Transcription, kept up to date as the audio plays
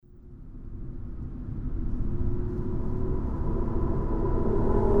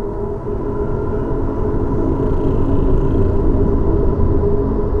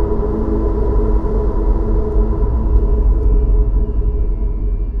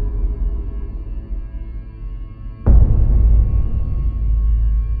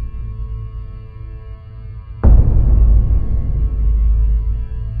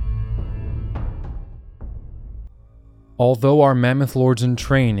Although our mammoth lords in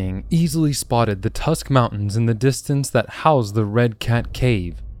training easily spotted the Tusk Mountains in the distance that house the Red Cat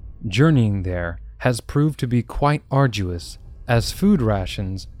Cave, journeying there has proved to be quite arduous, as food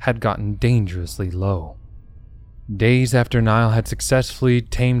rations had gotten dangerously low. Days after Niall had successfully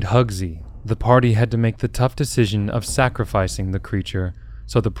tamed Hugsy, the party had to make the tough decision of sacrificing the creature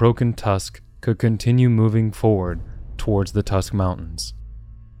so the broken tusk could continue moving forward towards the Tusk Mountains.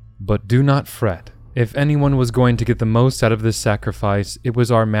 But do not fret. If anyone was going to get the most out of this sacrifice, it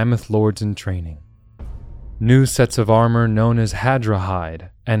was our mammoth lords in training. New sets of armor known as Hadra Hide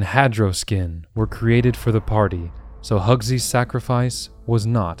and Hadro Skin were created for the party, so Hugsy's sacrifice was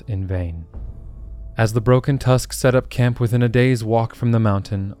not in vain. As the broken tusk set up camp within a day's walk from the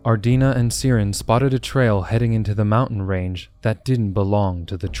mountain, Ardina and Siren spotted a trail heading into the mountain range that didn't belong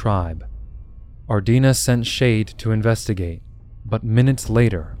to the tribe. Ardina sent Shade to investigate, but minutes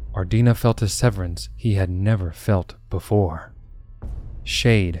later, Ardina felt a severance he had never felt before.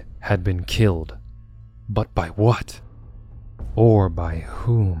 Shade had been killed. But by what? Or by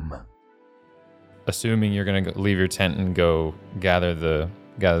whom? Assuming you're going to leave your tent and go gather the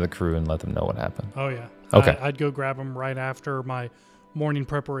crew and let them know what happened. Oh, yeah. Okay. I'd go grab them right after my morning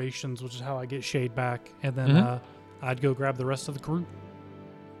preparations, which is how I get Shade back. And then I'd go grab the rest of the crew.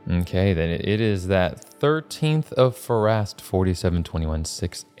 Okay, then it is that 13th of Farast, 4721,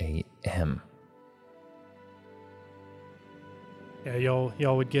 6 a.m. Yeah,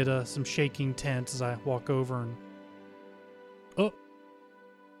 y'all would get some shaking tent as I walk over and... Oh,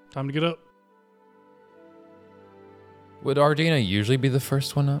 time to get up. Would Ardina usually be the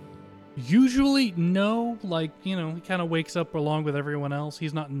first one up? Usually, no. Like, he kind of wakes up along with everyone else.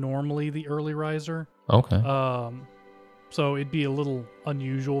 He's not normally the early riser. Okay. So it'd be a little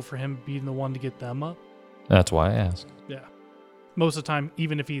unusual for him being the one to get them up. That's why I asked. Yeah. Most of the time,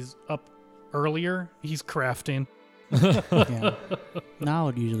 even if he's up earlier, he's crafting. Yeah. Now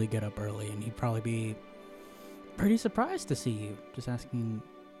would usually get up early, and he'd probably be pretty surprised to see you. Just asking,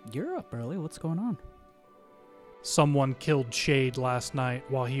 you're up early, what's going on? Someone killed Shade last night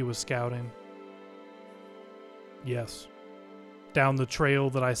while he was scouting. Yes. Down the trail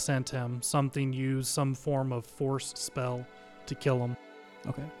that I sent him, something used some form of force spell to kill him.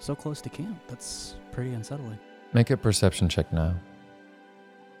 Okay, so close to camp. That's pretty unsettling. Make a perception check now.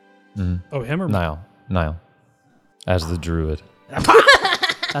 Oh, him or Niall. As the druid.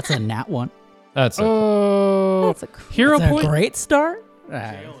 That's a nat one. That's it. Oh, That's a hero That's point. a great start. All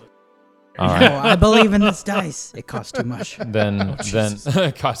right. Oh, I believe in this dice. It costs too much. Then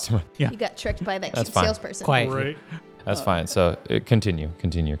costume. Yeah. You got tricked by that That's cute fine. salesperson. Quite. Right. That's fine. So continue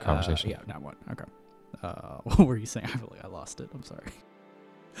your conversation. Yeah, nat one. Okay. What were you saying? I feel like I lost it. I'm sorry.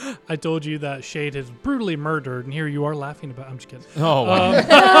 I told you that Shade has brutally murdered, and here you are laughing about. I'm just kidding. Oh,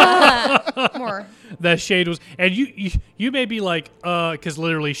 wow. More. That Shade was, and you may be like, because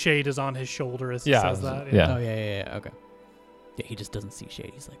literally Shade is on his shoulder as he Yeah, says that. yeah. Oh yeah. Okay. Yeah, he just doesn't see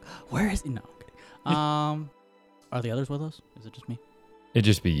Shade. He's like, where is he? No. I'm kidding. Are the others with us? Is it just me? It'd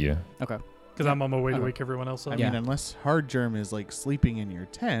just be you. Okay. Because I'm on my way to Okay. wake everyone else up. I Yeah. mean, unless Hard Germ is like sleeping in your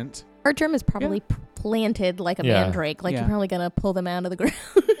tent. Our germ is probably planted like a Yeah. mandrake. Like Yeah. you're probably going to pull them out of the ground.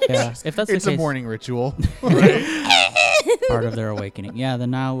 Yeah. If that's It's the a case, morning ritual. part of their awakening. Yeah.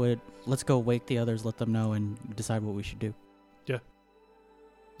 Then now let's go wake the others, let them know, and decide what we should do.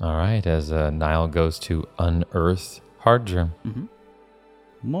 All right. As Niall goes to unearth Hard Germ. Mm-hmm.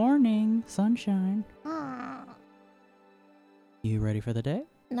 Morning, sunshine. You ready for the day?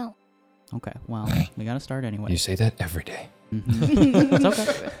 No. Okay. Well, we gotta start anyway. You say that every day. Mhm. It's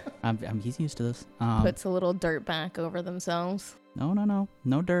okay. He's used to this. Puts a little dirt back over themselves.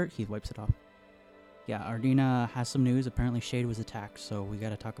 No dirt. He wipes it off. Yeah, Ardina has some news. Apparently Shade was attacked, so we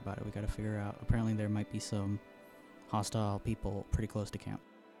gotta talk about it. We gotta figure out. Apparently there might be some hostile people pretty close to camp.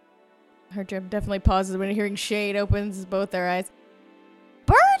 Her germ definitely pauses when hearing Shade opens both their eyes.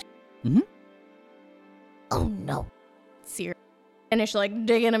 Bird? Mm-hmm. Oh no. Seer. Finish like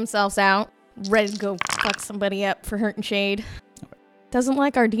digging themselves out, ready to go fuck somebody up for hurting Shade. Okay. Doesn't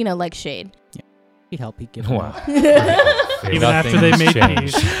like Ardina like Shade. He'd help. He'd give him Wow. Even after they made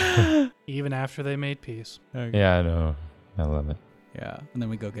Nothing's peace. Even after they made peace. Yeah, I know. I love it. Yeah, and then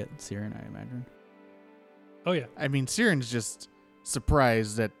we go get Siren, I imagine. Oh, yeah. I mean, Siren's just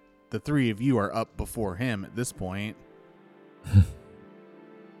surprised that the three of you are up before him at this point.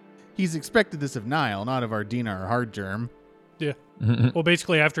 He's expected this of Niall, not of Ardina or Hard Germ. Yeah. Well,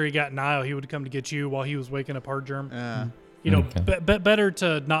 basically, after he got Niall, he would come to get you while he was waking up Hard Germ. Okay. Better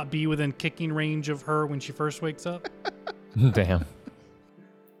to not be within kicking range of her when she first wakes up. Damn.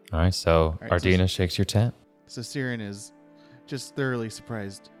 All right, so right, Ardina shakes your tent. So Siren is just thoroughly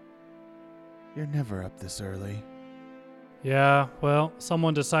surprised. You're never up this early. Yeah, well,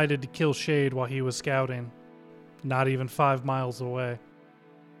 someone decided to kill Shade while he was scouting. Not even 5 miles away.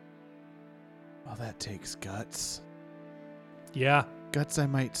 Well, that takes guts. Yeah, Guts I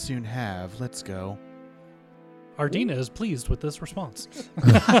might soon have. Let's go. Ardina is pleased with this response.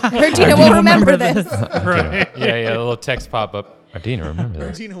 Ardina will remember this. Right. Yeah, a little text pop up. Ardina, remember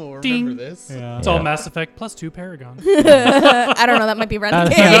this. Tina will remember Ding. this. Yeah. It's Yeah. all Mass Effect +2 Paragon. I don't know. That might be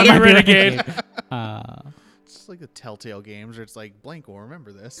Renegade. that might be Renegade. It's like the Telltale games where it's like, blank will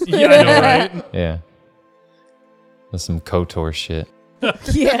remember this. Yeah, I know, right? Yeah. That's some KOTOR shit.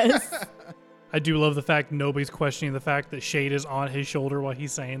 Yes. I do love the fact nobody's questioning the fact that Shade is on his shoulder while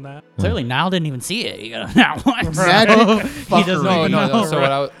he's saying that. Clearly, Niall didn't even see it. You got that one. Magic He doesn't No. even know.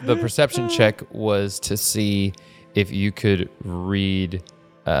 So the perception check was to see if you could read,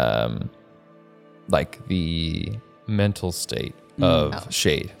 like the mental state of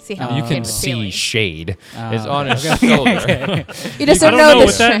Shade. See how You can it's see feeling. Shade is Oh, on his shoulder. You just I don't don't know know the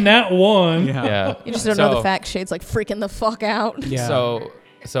with that nat 1. Yeah. You just don't know the So- fact Shade's like freaking the fuck out. Yeah.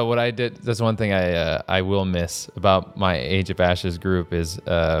 So what I did, that's one thing I will miss about my Age of Ashes group is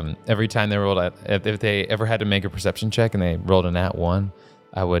every time they rolled, if they ever had to make a perception check and they rolled a nat 1,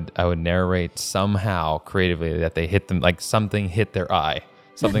 I would narrate somehow creatively that they hit them, like something hit their eye,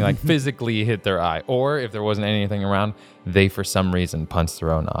 something like physically hit their eye, or if there wasn't anything around, they for some reason punched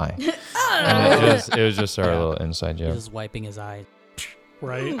their own eye. And it was just our little inside He's joke. just wiping his eyes.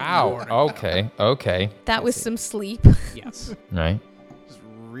 Right? Ow. Okay. That was some sleep. Yes. Right. Just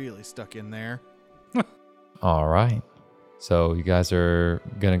really stuck in there. All right. So you guys are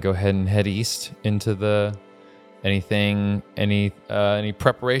gonna go ahead and head east into the any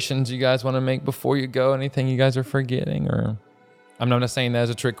preparations you guys want to make before you go? Anything you guys are forgetting, or I'm not saying that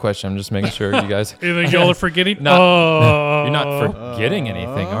as a trick question. I'm just making sure you guys. You think y'all are forgetting? You're not forgetting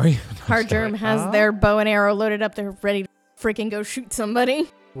anything, are you? Hardgerm has their bow and arrow loaded up. They're ready to freaking go shoot somebody.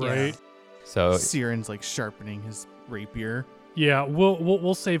 Right? So Siren's like sharpening his rapier. Yeah,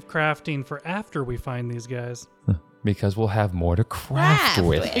 we'll save crafting for after we find these guys. because we'll have more to craft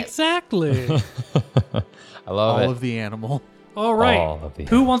with. Exactly. I love All it. of the animal. All right. All of the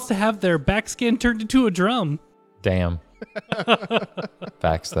Who wants to have their backskin turned into a drum? Damn.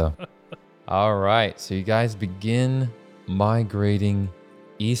 Facts, though. All right. So you guys begin migrating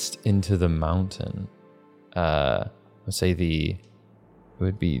east into the mountain. Let's say it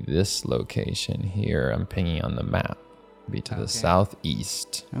would be this location here. I'm pinging on the map. It'd be to the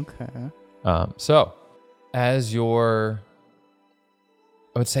southeast. Okay. So as I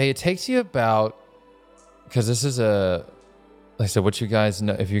would say it takes you about, because this is like I said, what you guys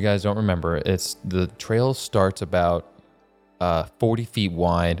know, if you guys don't remember, it's the trail starts about 40 feet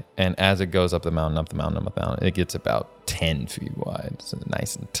wide, and as it goes up the mountain, it gets about 10 feet wide. It's a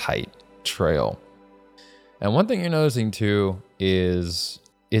nice and tight trail. And one thing you're noticing too is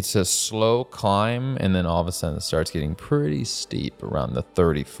it's a slow climb, and then all of a sudden it starts getting pretty steep around the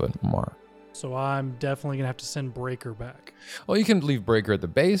 30-foot mark. So I'm definitely going to have to send Breaker back. Well, you can leave Breaker at the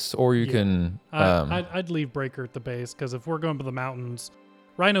base, or you can... I'd leave Breaker at the base, because if we're going to the mountains,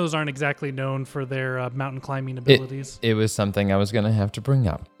 rhinos aren't exactly known for their mountain climbing abilities. It was something I was going to have to bring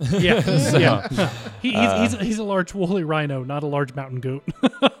up. Yeah, yeah. He's a large woolly rhino, not a large mountain goat.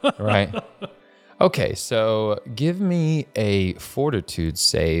 Right. Okay, so give me a fortitude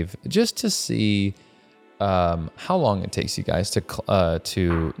save just to see how long it takes you guys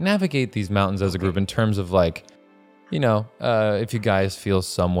to navigate these mountains as a group in terms of if you guys feel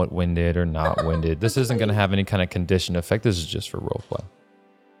somewhat winded or not winded. This isn't going to have any kind of condition effect. This is just for roleplay.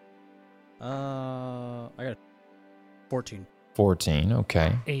 I got 14. 14,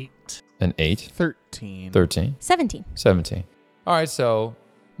 okay. 8. An 8. 13. 13. 17. 17. All right, so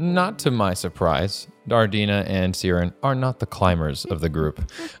not to my surprise, Ardina and Siren are not the climbers of the group.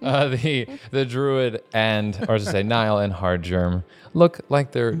 The druid Niall and Hardgerm look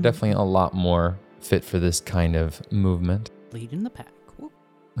like they're definitely a lot more fit for this kind of movement. Leading the pack. Whoop.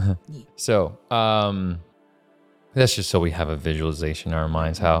 So, that's just so we have a visualization in our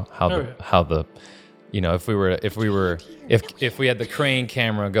minds how the if we had the crane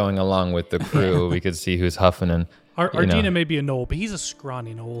camera going along with the crew, we could see who's huffing and Ardina may be a knoll, but he's a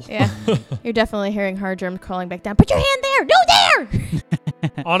scrawny knoll. Yeah. You're definitely hearing Hardgerm crawling back down. Put your hand there. No, there.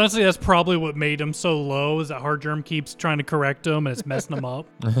 Honestly, that's probably what made him so low, is that Hardgerm keeps trying to correct him, and it's messing him up.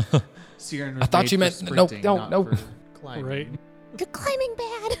 Siren I thought was you made meant for no, sprinting, not no. for climbing. Right? You're climbing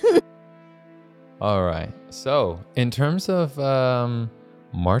bad. All right. So, in terms of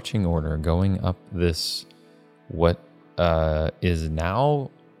marching order going up this, what is now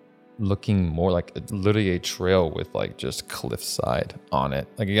looking more like literally a trail with like just cliffside on it.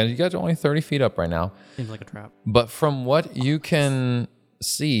 Like again, you guys are only 30 feet up right now. Seems like a trap. But from what you can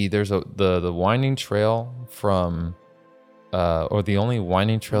see, there's the winding trail from, or the only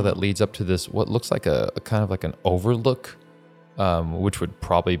winding trail that leads up to this, what looks like a kind of like an overlook, which would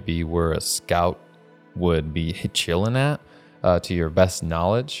probably be where a scout would be chilling at, to your best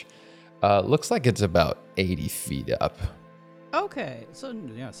knowledge. Looks like it's about 80 feet up. Okay, so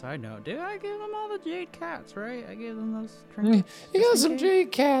yeah, side note. Did I give them all the jade cats, right? I gave them those trinkets. You got some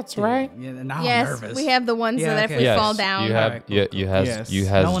jade cats, right? Yeah, now I'm Yes, nervous. we have the ones Yeah, that if okay. we fall down. You have, Alright, cool, you cool. has, Yes. you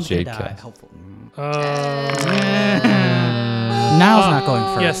has No one's jade gonna die. cats. Hopefully. Uh, Now's not going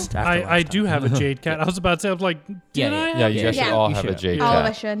first. yes, after I last do time. have a jade cat. I was about to say, I was like, did Yeah, I? Yeah, you guys should Yeah. all You have a should. jade All of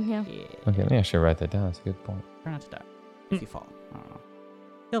cat. us should, yeah. Yeah. Okay, let me actually write that down. That's a good point. Try not to die if you fall. I don't know.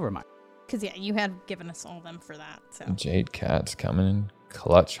 He'll remind. Because, yeah, you had given us all them for that. So, Jade cats coming in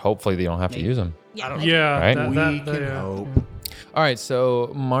clutch. Hopefully they don't have to Maybe. use them. yeah. Yeah, Right? that- We that- can yeah. hope. All right,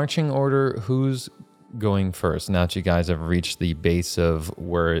 so marching order, who's going first now that you guys have reached the base of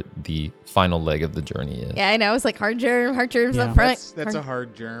where the final leg of the journey is? Yeah, I know. It's like hard germ's Yeah. up front. That's a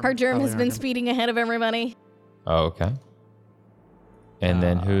hard germ. Hard germ Probably has hard been germ. speeding ahead of everybody. Oh, okay. And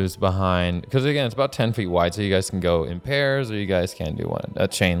then who's behind? Because again, it's about 10 feet wide, so you guys can go in pairs or you guys can do a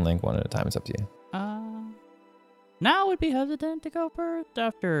chain link one at a time. It's up to you. Now would be hesitant to go first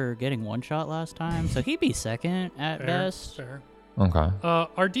after getting one shot last time, so he'd be second at Fair, best. fair. Okay.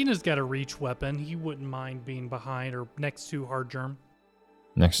 Ardina's got a reach weapon. He wouldn't mind being behind or next to hard germ,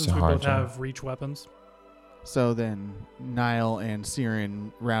 Next since to we hard both jump. have reach weapons. So then Niall and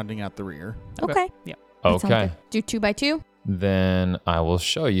Siren rounding out the rear. Okay. Yeah. That sounds Okay. good. Do 2x2. Then I will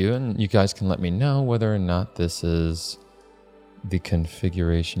show you, and you guys can let me know whether or not this is the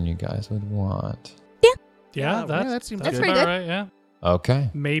configuration you guys would want. Yeah, that seems that's good. pretty about good. right. Yeah. Okay.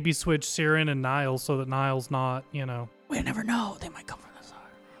 Maybe switch Siren and Niles so that Niles not, We never know. They might come from the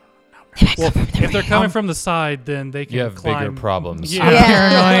side. Well, if they're coming from the side, then they can You have climb. bigger problems. Yeah. I'm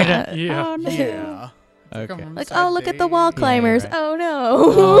Yeah. paranoid. Yeah. Oh, no. Yeah. Okay. Like, oh, look at the wall climbers. right. Oh, no.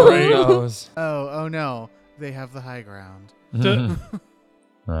 Oh, Right. knows? Oh no. They have the high ground.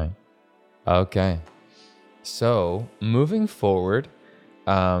 Right. Okay. So moving forward,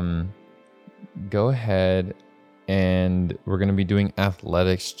 go ahead and we're going to be doing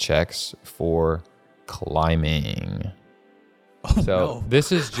athletics checks for climbing. Oh, So no.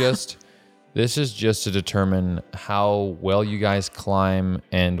 this is just to determine how well you guys climb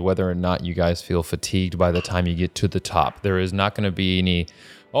and whether or not you guys feel fatigued by the time you get to the top. There is not going to be any,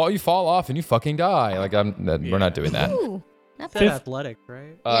 oh, you fall off and you fucking die. Like we're not doing that. Ooh, not Said bad. athletic,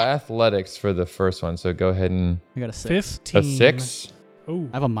 right? Athletics for the first one. So go ahead and I got a 6. 15. a 6. Ooh.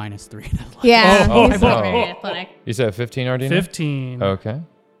 I have a -3 in athletic. Yeah. Oh, he's no. not very athletic. You said 15, Ardina? 15. Okay.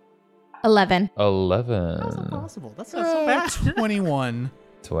 11. 11. How's that possible? That's not so bad. 21.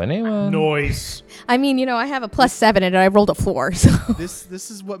 21. Noise. I mean, I have a +7 and I rolled a 4. So This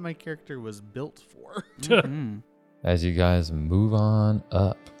is what my character was built for. Mhm. As you guys move on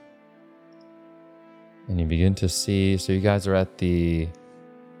up. And you begin to see, so you guys are at the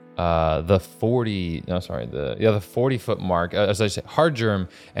 40-foot mark. As I say, Hardgerm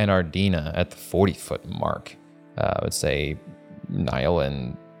and Ardina at the 40-foot mark. I would say Niall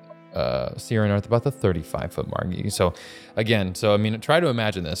and Siren are at about the 35-foot mark. So again, I mean, try to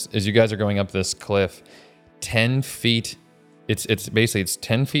imagine this as you guys are going up this cliff, 10 feet. It's basically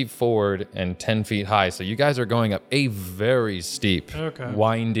 10 feet forward and 10 feet high. So you guys are going up a very steep,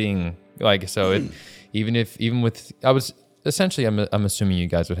 winding, essentially, I'm assuming you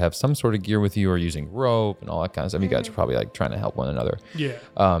guys would have some sort of gear with you or using rope and all that kind of stuff. You guys are probably like trying to help one another. Yeah.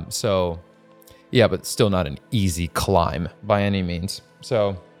 But still not an easy climb by any means.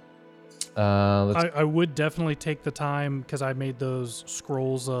 So, I would definitely take the time because I made those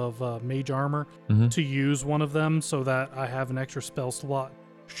scrolls of mage armor to use one of them so that I have an extra spell slot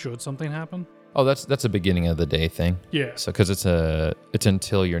should something happen. Oh, that's a beginning of the day thing. Yeah. So, because it's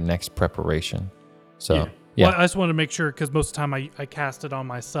until your next preparation. So, yeah. Well, I just wanted to make sure because most of the time I cast it on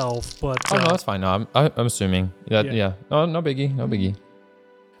myself, but Oh no, that's fine. No, I'm assuming that. Yeah. No biggie. No biggie.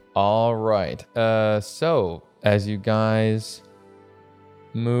 All right. So as you guys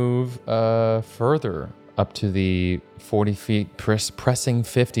move further up to the 40 feet, pressing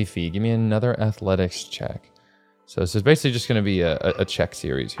 50 feet, give me another athletics check. So this is basically just going to be a check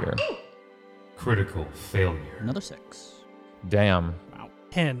series here. Critical failure. Another 6. Damn.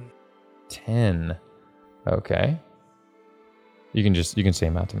 10. 10. Okay. You can say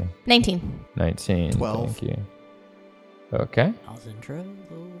them out to me. 19. 19. 12. Thank you. Okay. I was in trouble.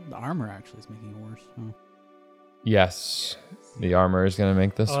 The armor actually is making it worse. Yes. The armor is going to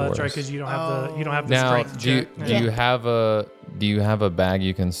make this worse. That's right, because you don't have the now, strength check. do you have a bag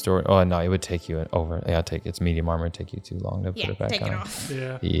you can store? Oh no, it would take you over. Yeah, it's medium armor. It'd take you too long to put it back take on. it off.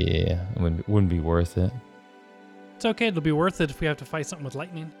 Yeah. Yeah, it wouldn't be worth it. It's okay. It'll be worth it if we have to fight something with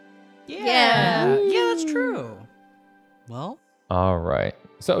lightning. Yeah. Yeah, that's true. Well, All right.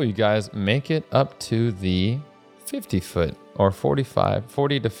 So you guys make it up to the 50-foot or 40 to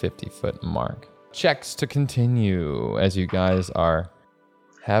 50-foot mark. Checks to continue as you guys are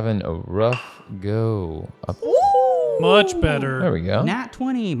having a rough go up. Much better. There we go. nat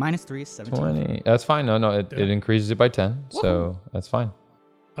 20 minus 3 is 17. 20. That's fine. No, it increases it by 10. So that's fine.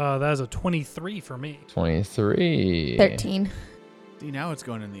 That is a 23 for me. 23. 13. See, now it's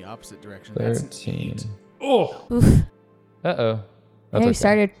going in the opposite direction. 13. Oh. Oof. Uh-oh. Yeah, we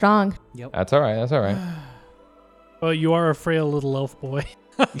started strong. That's all right. Well, you are a frail little elf boy.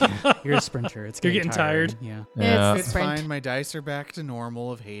 You're a sprinter. You're getting tired. Yeah. Yeah. It's It's sprint. fine. My dice are back to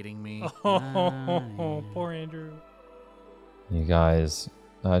normal of hating me. Oh, poor Andrew. You guys,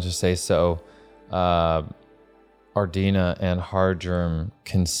 just say so. Ardina and Hardgerm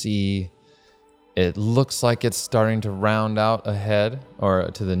can see. It looks like it's starting to round out ahead or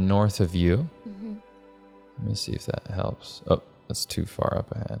to the north of you. Mm-hmm. Let me see if that helps. Oh, that's too far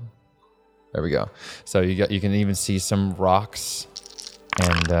up ahead. There we go. So you can even see some rocks,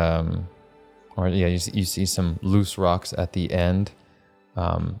 and you see some loose rocks at the end.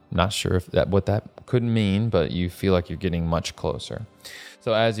 Not sure if what that could mean, but you feel like you're getting much closer.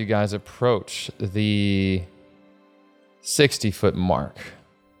 So as you guys approach the 60-foot mark,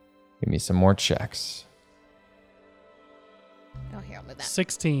 give me some more checks. Oh, here, I'll move that.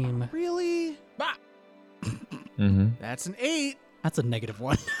 16. Really? Mm-hmm. That's an 8. That's a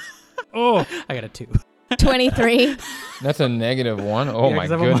 -1. Oh, I got a 2. 23. That's a -1. Oh Yeah, my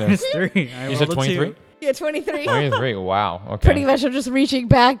 'cause I'm a goodness. -3. I You said rolled a 23? Yeah, 23. 23. Wow. Okay. Pretty much, I'm just reaching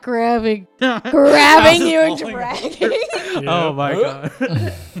back, grabbing you and dragging. Oh my god.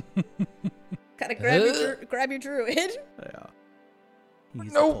 Gotta grab your druid. Yeah.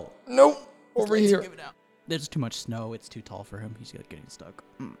 He's Nope. His Over legs are here. giving out. There's too much snow. It's too tall for him. He's getting stuck.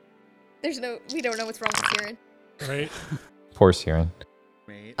 We don't know what's wrong with Kieran. right. Poor Siren.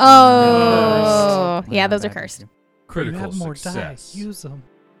 Wait. Oh, yeah, those are cursed. You have more dice. Use them.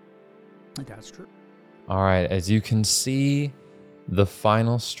 That's true. All right, as you can see the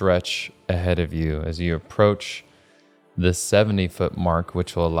final stretch ahead of you as you approach the 70-foot mark,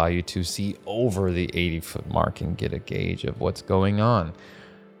 which will allow you to see over the 80-foot mark and get a gauge of what's going on.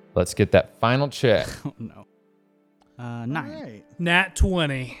 Let's get that final check. Oh no. 9. Right. Nat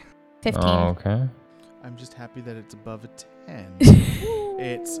 20. 15. Okay. I'm just happy that it's above a 10.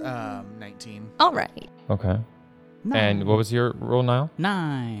 It's 19. All right. Okay. 9. And what was your roll now?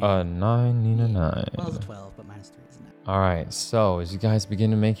 9. 9, Nina, 9. Well, it was a 12, but minus 3 is 9. All right, so as you guys begin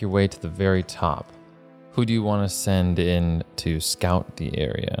to make your way to the very top, who do you want to send in to scout the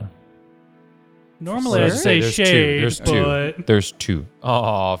area? Normally I'd say shade, but There's two.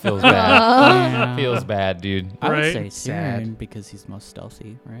 Oh, feels bad. Feels bad, dude. I would Right. say Sad. Siren because he's most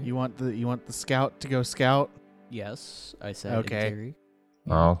stealthy, right? You want the scout to go scout? Yes, I said Okay. in theory.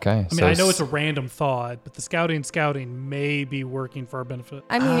 Okay. I mean, I know it's a random thought, but the scouting may be working for our benefit.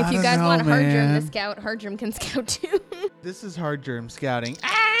 I mean, if I you don't guys know, want Hardgerm man. to scout, Hardgerm can scout too. This is hard germ scouting.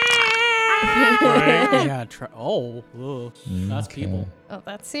 Right. Yeah, ugh. That's Okay. people. Oh,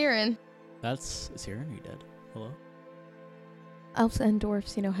 that's Siren. That's Siren. Are you dead? Hello? Elves and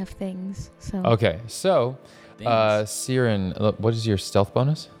dwarfs, have things. So Okay, so, Things. Siren, what is your stealth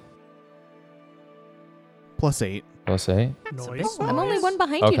bonus? +8. Plus 8. Noise. I'm only one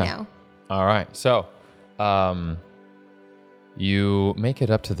behind you Okay. now. All right, so, you make it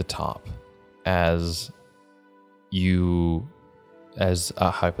up to the top how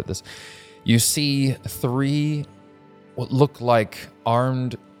I put this, you see 3 what look like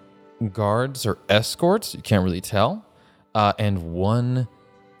armed guards or escorts, you can't really tell, and 1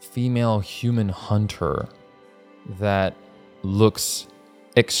 female human hunter that looks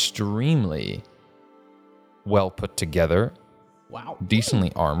extremely well put together, Wow.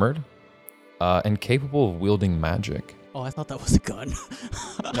 decently armored, and capable of wielding magic. Oh, I thought that was a gun.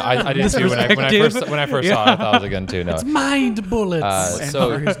 No, I did too. When I first saw it, I thought it was a gun too. No. It's mind bullets. And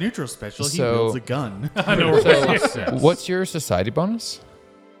So- for his neutral special, he so- wields a gun. I know, right? What's your society bonus?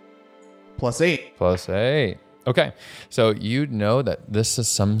 +8. Plus 8. Okay. So you know that this is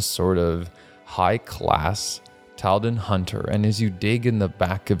some sort of high class Taldan hunter. And as you dig in the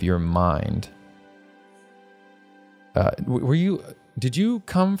back of your mind, did you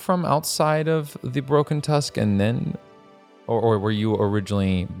come from outside of the Broken Tusk and then Or were you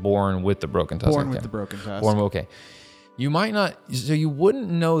originally born with the broken tusk? Born with the broken tusk. Okay. You might not, so you wouldn't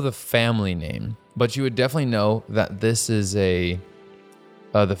know the family name, but you would definitely know that this is the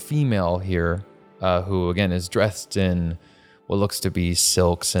female here, who again is dressed in what looks to be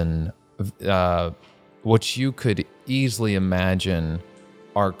silks and what you could easily imagine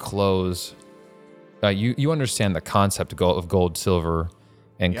are clothes. You understand the concept of gold, silver,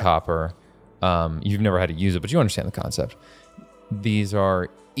 and copper. You've never had to use it, but you understand the concept. These are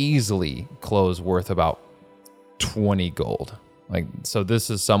easily clothes worth about 20 gold. So this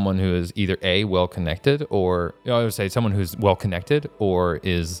is someone who is either A, well-connected, or I would say someone who's well-connected or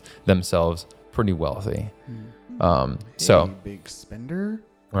is themselves pretty wealthy. So big spender.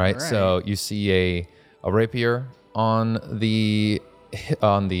 Right. All right. So you see a rapier on their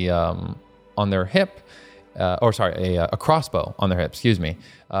hip, a crossbow on their hip. Excuse me.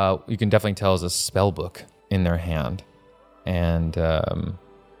 You can definitely tell is a spell book in their hand, and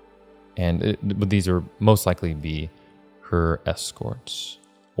these are most likely be her escorts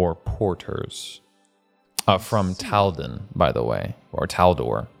or porters from Talden, by the way, or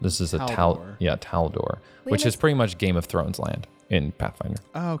Taldor. This is Taldor, which is pretty much Game of Thrones land in Pathfinder.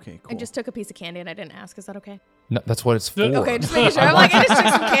 Oh, okay, cool. I just took a piece of candy and I didn't ask. Is that okay? No, that's what it's for. Okay, just making sure. I'm like, I just took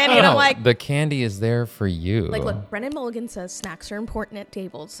some candy and I'm like, the candy is there for you. like, look, Brennan Mulligan says snacks are important at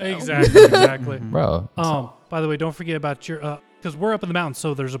tables. So. Exactly. Bro. By the way, don't forget about your because we're up in the mountains,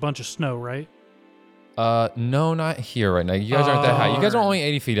 so there's a bunch of snow, right? No, not here right now. You guys aren't that high. You guys are only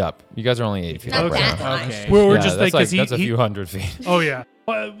 80 feet up. You guys are only 80 feet Not up right that now. high. Okay. We're Yeah, just that's thinking that's a few hundred feet. Oh yeah.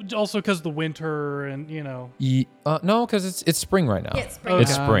 Also because the winter and No, because it's spring right now. Yeah, it's spring.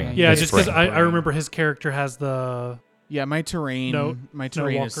 It's spring. Yeah, It's just because spring. I remember his character has the my terrain. No- my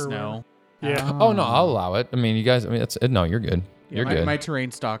terrain is walker snow. yeah. Oh no, I'll allow it. I mean, you guys. I mean, no, you're good. You're good. My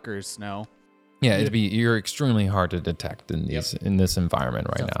terrain stalker is snow. Yeah, you're extremely hard to detect in this environment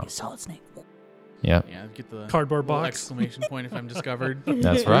right now. Solid snake. Yeah, Yeah, get the Cardboard little box. exclamation point if I'm discovered.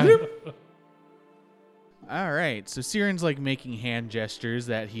 that's right. All right, so Siren's like making hand gestures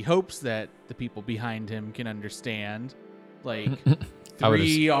that he hopes that the people behind him can understand. Like I would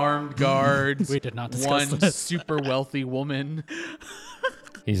 3 armed guards, We did not discuss one this. super wealthy woman.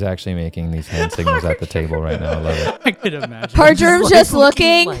 He's actually making these hand signals at the table right now. I love it. I could imagine. Hardgerm's just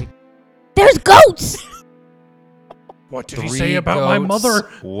looking. There's goats. What did 3 he say about my goats, mother?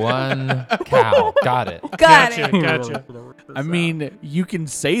 1 cow. Got it. Got Gotcha, it. gotcha. I mean, you can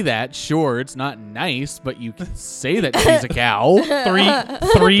say that, sure, it's not nice, but you can say that she's a cow.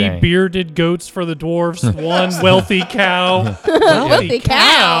 Three Dang. bearded goats for the dwarves, 1 wealthy cow. Wealthy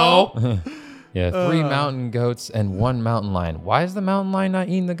cow. Yeah, 3 mountain goats and 1 mountain lion. Why is the mountain lion not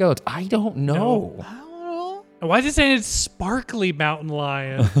eating the goats? I don't know. Why is it saying it's sparkly mountain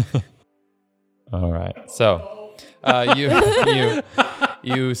lion? All right. So,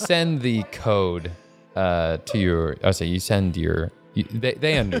 you send the code to your. I say you send your.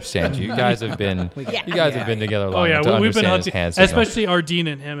 They understand you. You guys have been. You guys have been together long enough to we've been understand his hunting. hand signal. Especially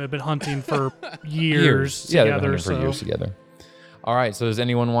Ardeen and him have been hunting for years Yeah, they've been together. hunting for years together. All right. So does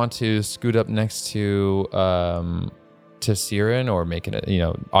anyone want to scoot up next to Siren or make it?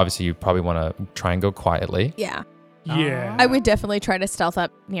 Obviously you probably want to try and go quietly. Yeah. Yeah. I would definitely try to stealth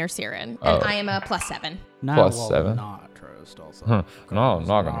up near Siren. And Oh. I am a +7. Plus 7. Not trust also. No, I'm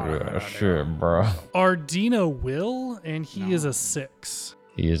not gonna do that shit, bro. Ardina will, and he is a 6.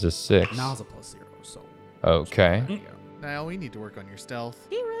 He is a 6. Niall's a +0, so. Okay. Niall, we need to work on your stealth.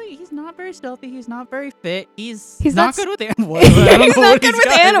 He's not very stealthy. He's not very fit. He's not not s- good with animals. He's not good with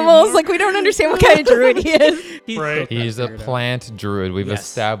animals. Like, we don't understand what kind of druid he is. Right. He's a plant druid. We've Yes.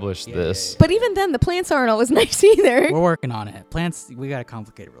 established Yeah, this. But even then, the plants aren't always nice either. We're working on it. Plants, we got a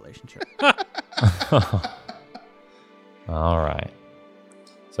complicated relationship. All right.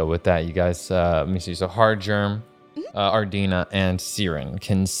 So with that, you guys, let me see. So Hardgerm, Ardina, and Siren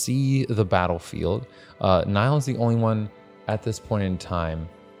can see the battlefield. Niall is the only one at this point in time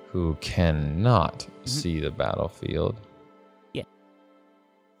who cannot see the battlefield.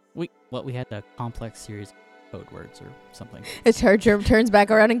 We had a complex series of code words or something. As Hardgerm turns back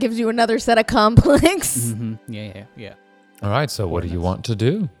around and gives you another set of complex. Mm-hmm. Yeah. All right. So what do you want to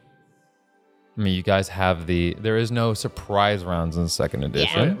do? I mean, you guys have there is no surprise rounds in second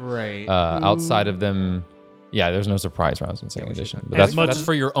edition. Right. Outside of them, there's no surprise rounds in second edition. But As much that's as-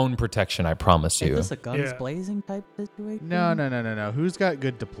 for your own protection, I promise you. Is this a guns Yeah. blazing type situation? No. Who's got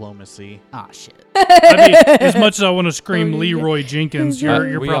good diplomacy? Ah, shit. I mean, as much as I want to scream Leroy Jenkins,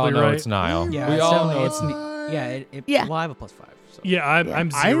 you're we probably all know right. it's Niall. Yeah, we it's all definitely- know it's it's yeah. Yeah. Well, I have a +5. So. Yeah,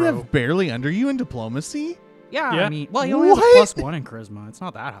 I'm I 0. have barely under you in diplomacy. Yeah, Yeah. I mean, well, you only have a +1 in charisma. It's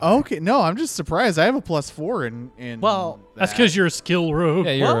not that high. Okay, no, I'm just surprised. I have a +4 in. Well, That's because you're a skill rogue.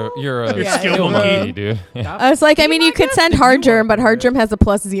 Yeah, you're a You're skill skill monkey, dude. Yeah. I was like, I mean, you could send Hardgerm, but Hardgerm has a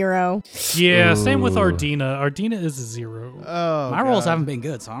 +0. Yeah, same with Ooh. Ardina. Ardina is a 0. Oh, My rolls God. haven't been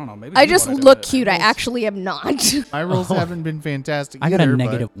good, so I don't know. Maybe I you just wanna do look it. cute. I actually am not. My rolls haven't been fantastic. I got a either,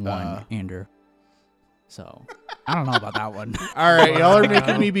 -1, but, Andrew. So I don't know about that one. all right, y'all are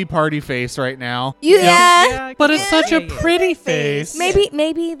making me be party face right now. Yeah. But it's such a yeah. pretty face.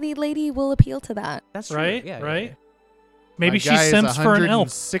 Maybe the lady will appeal to that. That's true. Right? Yeah, right? yeah. Maybe My she guy is simps for an elf.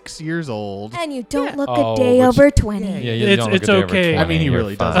 106 years old. And you don't look Oh, a day which- over 20. Yeah, you It's- don't look it's a day over okay. 20, I mean, he you're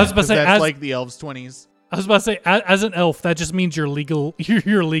really fine. does. I was about to say, that's as- like the elves' 20s. I was about to say, as an elf, that just means you're legal.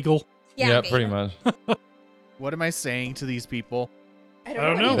 You're legal. Yeah, pretty much. What am I saying to these people? I don't know.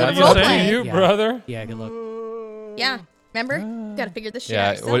 You What can do you That's say? up to roleplay. you, Yeah. brother. Yeah, good luck. Yeah. Remember? Gotta figure this shit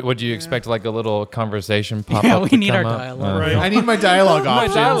Yeah, out. would you expect like a little conversation pop Yeah, up? we to need come our up? dialogue. Right. I need my dialogue My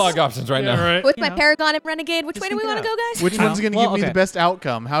options. dialogue options right Yeah, now. right. With You my know. Paragon and Renegade, which Just way do we think want it to go, out. guys? Which You know, one's going to well, give me the okay. best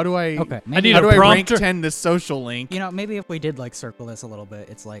outcome? How do I Okay. I need how a do I rank prompter. 10 this social link? You know, maybe if we did like circle this a little bit,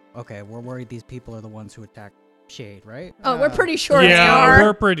 it's like, okay, we're worried these people are the ones who attack Shade, right? Oh, we're pretty sure they Yeah, are.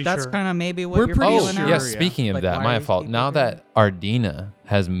 we're pretty That's sure. kind of maybe what We're you're pretty feeling sure, out. Yes, yeah. speaking of Like, that, why my are fault. these Now people that Ardina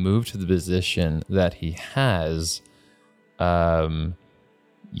has moved to the position that he has,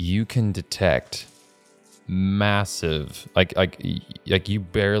 you can detect massive, like you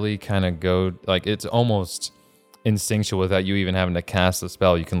barely kind of go, like it's almost instinctual without you even having to cast the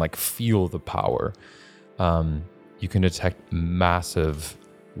spell. You can like feel the power. You can detect massive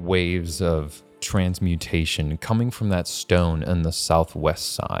waves of transmutation coming from that stone on the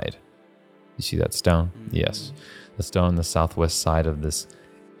southwest side. You see that stone? Yes. The stone on the southwest side of this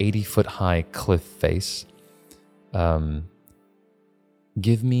 80-foot high cliff face.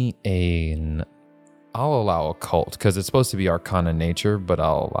 Give me I'll allow occult because it's supposed to be arcana nature, but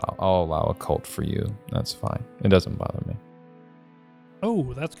I'll allow occult for you. That's fine. It doesn't bother me.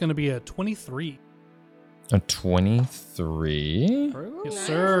 Oh, that's going to be a 23. A 23 Yes,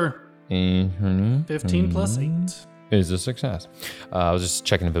 sir. 15 15 plus 8. is a success. I was just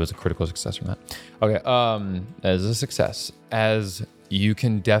checking if it was a critical success or not. Okay, as a success, as you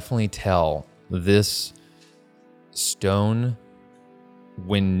can definitely tell, this stone,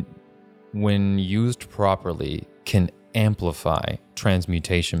 when used properly, can amplify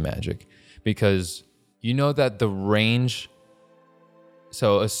transmutation magic, because you know that the range.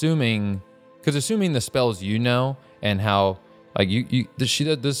 So assuming the spells you know and how. Like this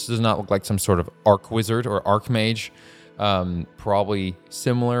does not look like some sort of arc wizard or arc mage. Probably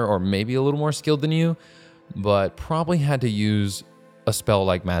similar or maybe a little more skilled than you, but probably had to use a spell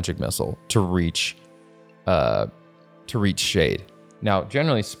like Magic Missile to reach Shade. Now,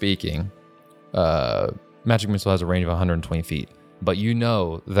 generally speaking, Magic Missile has a range of 120 feet, but you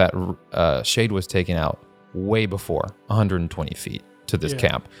know that Shade was taken out way before 120 feet to this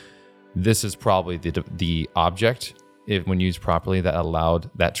camp. This is probably the object, if when used properly, that allowed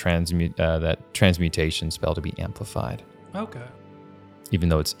that transmutation spell to be amplified. Okay. Even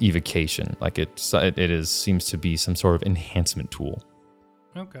though it's evocation, like it seems to be some sort of enhancement tool.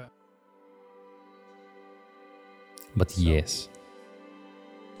 Okay. But yes,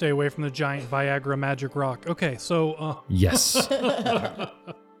 Stay away from the giant Viagra magic rock. Okay, so yes.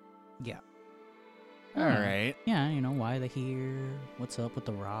 Yeah. All right. Yeah, you know, why they're here. What's up with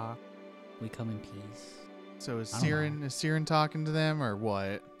the rock? We come in peace. So is I don't know. Siren talking to them or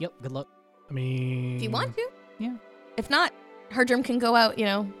what? Yep, good luck. I mean, If you want to. Yeah. If not, Hardgerm can go out,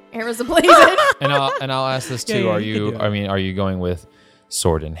 arrows ablazing. and I'll ask this too. Yeah, Are you can you? do it. I mean, are you going with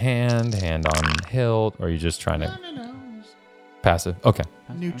sword in hand on hilt, or are you just trying to No. passive? Okay,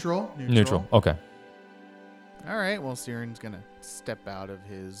 Neutral. neutral. Okay. All right. Well, Siren's gonna step out of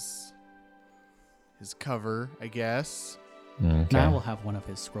his cover, I guess. Now Okay. we'll have one of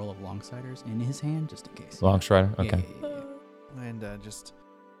his scroll of longsiders in his hand just in case. Long strider. Yeah, Okay. yeah, yeah. And just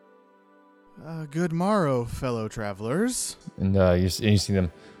good morrow, fellow travelers. And you see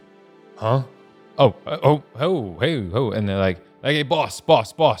them, huh? Oh, hey, and they're like, hey, boss.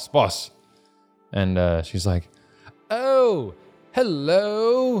 And she's like, oh,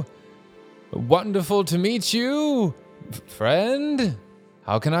 hello, wonderful to meet you, friend.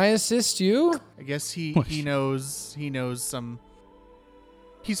 How can I assist you? I guess he knows some.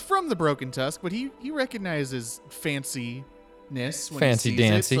 He's from the Broken Tusk, but he recognizes fanciness when Fancy he sees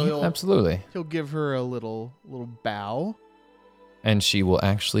dancy, it, so absolutely. he'll give her a little bow. And she will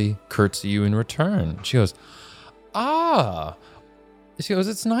actually curtsy you in return. She goes,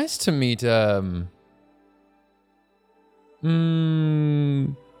 it's nice to meet,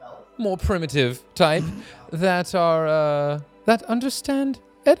 more primitive type that are that understand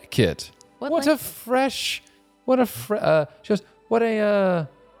etiquette. What a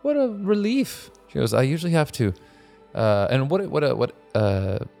relief. She goes, I usually have to. And what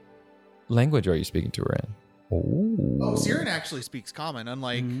language are you speaking to her in? Oh, Siren actually speaks common,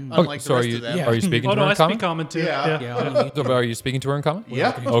 unlike the rest of them. Are you speaking to her in I common? speak common too. Yeah. So are you speaking to her in common?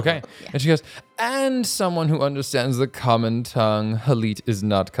 Yeah. Okay. And she goes, and someone who understands the common tongue, Halit is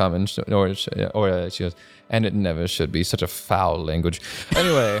not common. She goes, and it never should be such a foul language.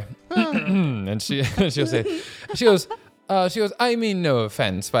 Anyway, and she goes, I mean no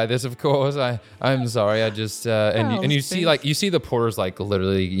offense by this, of course. I'm sorry. I just and you see the porters like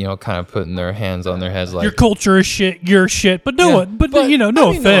literally, kind of putting their hands on their heads like Your culture is shit, you're shit, but no offense.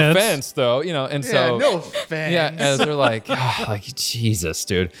 No offense though, and so no offense. Yeah, as they're like Jesus,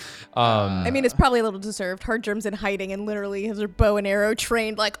 dude. I mean, it's probably a little deserved. Hardgerm's in hiding and literally has her bow and arrow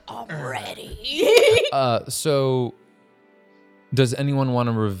trained like already. So does anyone want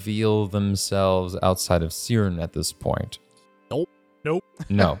to reveal themselves outside of Siren at this point? Nope.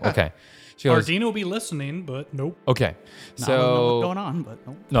 No. Okay. She goes, Ardina will be listening, but nope. okay. I don't know So what's going on, but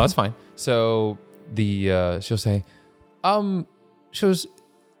nope. no, that's fine. So she'll say, she goes,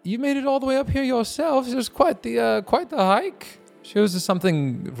 you made it all the way up here yourself. It was quite the hike. She goes, is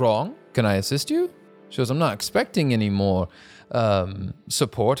something wrong? Can I assist you? She goes, I'm not expecting any more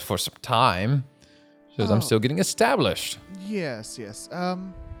support for some time. She goes, I'm still getting established. Yes.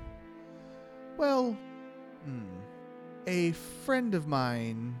 Well, a friend of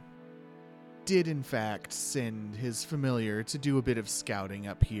mine did in fact send his familiar to do a bit of scouting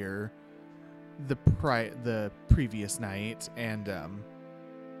up here the previous night, and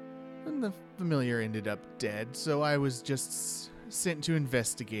the familiar ended up dead, so I was just sent to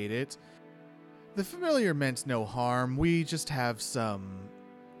investigate it. The familiar meant no harm. We just have some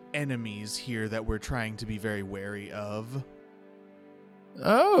enemies here that we're trying to be very wary of.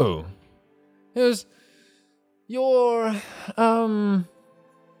 Oh. It was your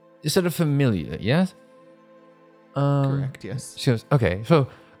you said a familiar, yes? Correct, yes. She goes, okay, so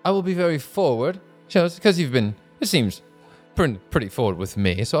I will be very forward. She goes, because you've been, it seems, pretty forward with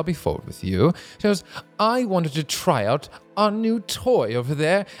me, so I'll be forward with you. She goes, I wanted to try out our new toy over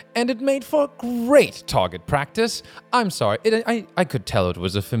there, and it made for great target practice. I'm sorry, I could tell it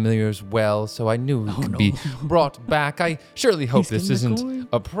was a familiar as well, so I knew it could be brought back. I surely hope this isn't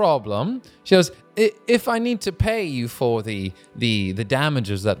a problem. She goes, if I need to pay you for the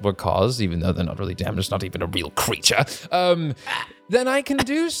damages that were caused, even though they're not really damaged, not even a real creature, then I can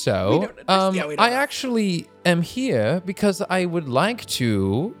do so. I actually am here because I would like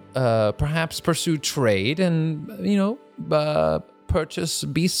to perhaps pursue trade and, purchase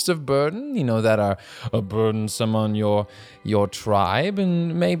beasts of burden, that are burdensome on your tribe,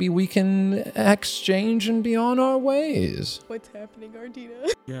 and maybe we can exchange and be on our ways. What's happening,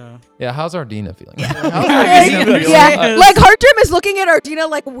 Ardina? Yeah, how's Ardina feeling? Yeah, like Hardgerm is looking at Ardina,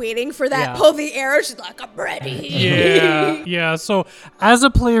 like waiting for that pull the arrow. She's like, I'm ready. Yeah. So as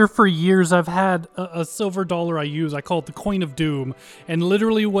a player for years, I've had a silver dollar I use. I call it the Coin of Doom, and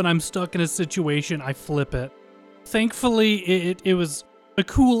literally when I'm stuck in a situation, I flip it. Thankfully, it was a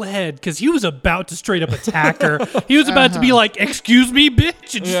cool head because he was about to straight up attack her. He was about to be like, "Excuse me,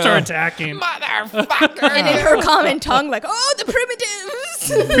 bitch," and just start attacking. Motherfucker! And in her common tongue, like, "Oh, the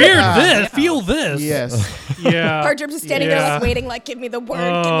primitives." Feel this. Yes. Yeah. Hardgerm's just standing there, like waiting, like, "Give me the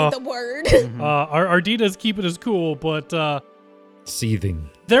word, give me the word." Ardina's keeping us cool, but seething.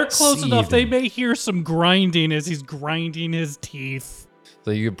 They're close enough. They may hear some grinding as he's grinding his teeth.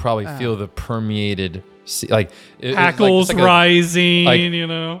 So you could probably feel the permeated, hackles rising.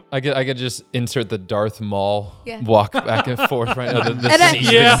 I could just insert the Darth Maul walk back and forth right now. The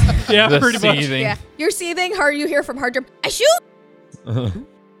seething. Pretty seething. much. Yeah, you're seething. You hear from Hardgerm, I shoot.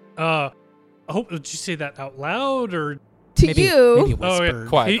 Did you say that out loud or to maybe, you? Maybe whispered.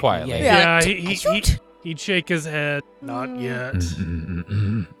 Quietly. Yeah. He'd shake his head. Not yet. As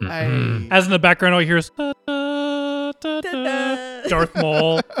in the background, all you hear is Darth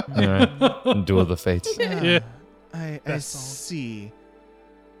Maul. Duel of the Fates. Yeah. I see.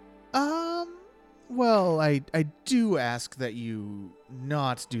 Well, I do ask that you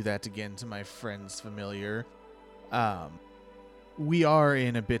not do that again to my friend's familiar. We are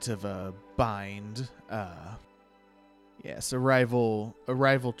in a bit of a bind. Yes, a rival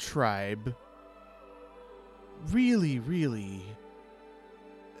tribe really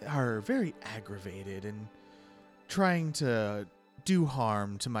are very aggravated and trying to do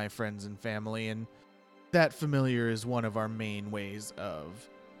harm to my friends and family, and that familiar is one of our main ways of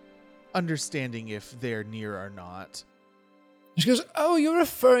understanding if they're near or not. She goes, "Oh, you're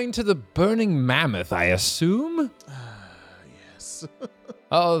referring to the burning mammoth, I assume?" Yes.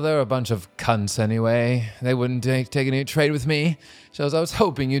 "Oh, they're a bunch of cunts anyway. They wouldn't take any trade with me. So I was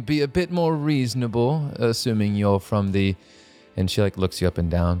hoping you'd be a bit more reasonable, assuming you're from the..." And she looks you up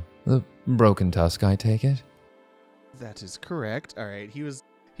and down. "The Broken Tusk, I take it?" That is correct. All right. He was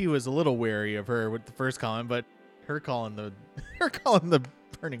a little wary of her with the first comment, but her calling the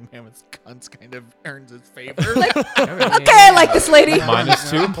burning mammoths cunts kind of earns his favor. Okay, I like this lady.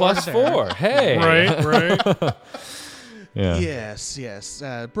 -2 +4. Hey. Right. Yeah. Yes.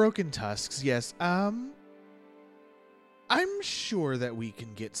 Broken Tusks. Yes. I'm sure that we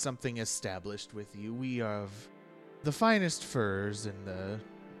can get something established with you. We have the finest furs in the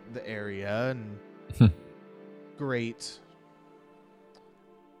area and great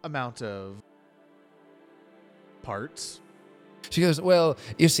amount of parts. She goes, "Well,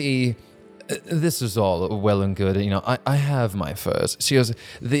 you see, this is all well and good. I have my furs." She goes,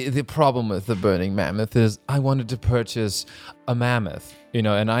 the problem with the burning mammoth is I wanted to purchase a mammoth,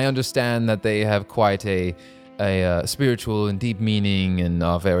 and I understand that they have quite a spiritual and deep meaning and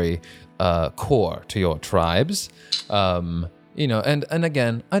are very core to your tribes. And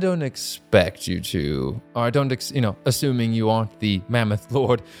again, I don't expect you to, or I don't, assuming you aren't the mammoth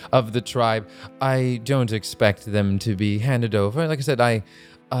lord of the tribe, I don't expect them to be handed over. Like I said, I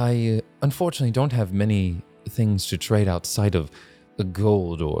unfortunately don't have many things to trade outside of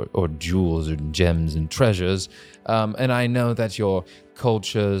gold or jewels or gems and treasures. And I know that your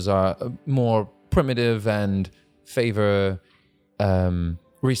cultures are more primitive and favor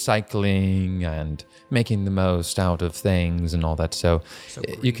recycling and making the most out of things and all that. So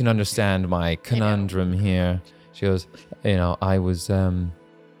you can understand my conundrum here. She goes, she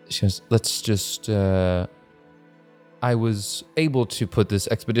goes, let's just, I was able to put this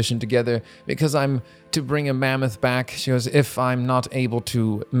expedition together because I'm to bring a mammoth back. She goes, if I'm not able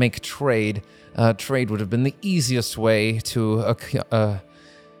to make trade would have been the easiest way to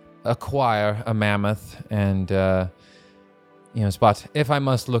acquire a mammoth. And, but if I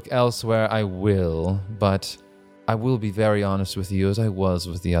must look elsewhere, I will. But I will be very honest with you, as I was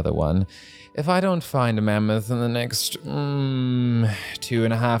with the other one. If I don't find a mammoth in the next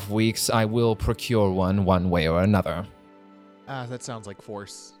 2.5 weeks, I will procure one way or another. That sounds like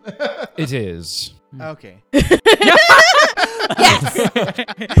force. It is. Okay. Yes.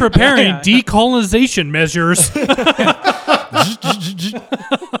 Preparing decolonization measures.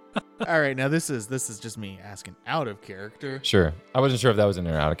 All right, now this is just me asking out of character. Sure. I wasn't sure if that was in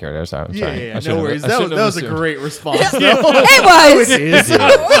or out of character. Sorry. I'm sorry. Yeah, no worries. That was a great response. It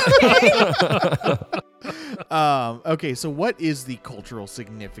was. Okay, so what is the cultural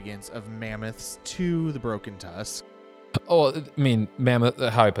significance of mammoths to the Broken Tusk? Oh, I mean, mammoth.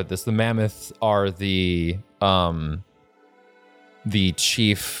 How I put this: the mammoths are the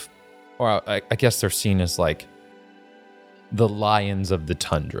chief, or I guess they're seen as like the lions of the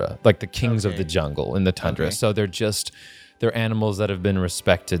tundra, like the kings of the jungle in the tundra. Okay. So they're animals that have been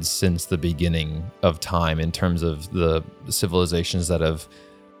respected since the beginning of time in terms of the civilizations that have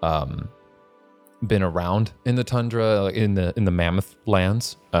been around in the tundra, in the mammoth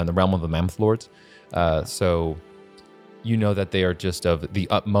lands, in the realm of the mammoth lords. So you know that they are just of the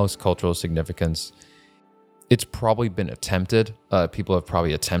utmost cultural significance. It's probably been attempted. People have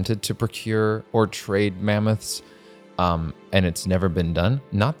probably attempted to procure or trade mammoths, and it's never been done.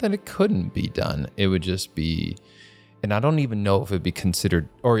 Not that it couldn't be done. It would just be, and I don't even know if it'd be considered,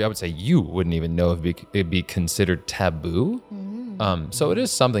 or I would say you wouldn't even know if it'd be considered taboo. So it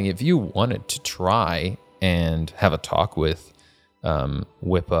is something, if you wanted to try and have a talk with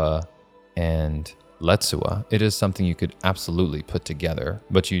Wippa and Letsua, it is something you could absolutely put together.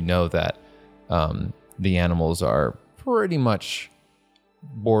 But you know that the animals are pretty much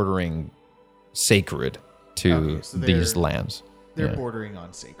bordering sacred to these lands. They're bordering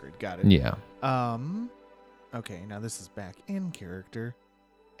on sacred. Got it. Yeah. Okay, now this is back in character.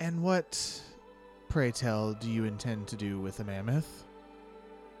 And what, pray tell, do you intend to do with a mammoth?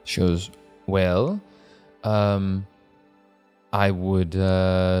 She goes, well, I would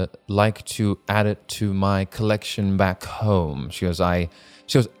like to add it to my collection back home. She goes, I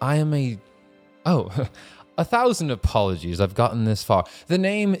am a... Oh, 1,000 apologies. I've gotten this far. The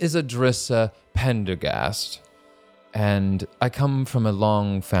name is Adrissa Pendergast, and I come from a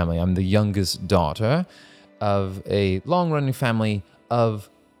long family. I'm the youngest daughter of a long-running family of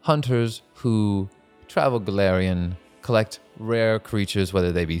hunters who travel Galarian, collect rare creatures,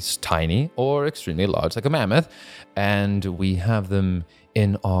 whether they be tiny or extremely large, like a mammoth, and we have them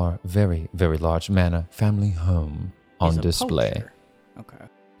in our very, very large manor family home on display. Okay.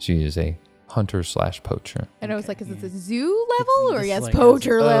 She is a hunter/poacher. And I was like, is yeah. this a zoo level or this yes, like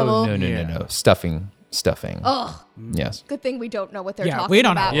poacher Oh, level? no. Stuffing. Oh, Yes. good thing we don't know what they're Yeah, talking we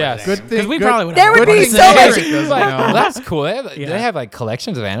don't know about. what Yes. Good Because thing. we good- probably would. There would be so much. Well, that's cool. They Yeah. have like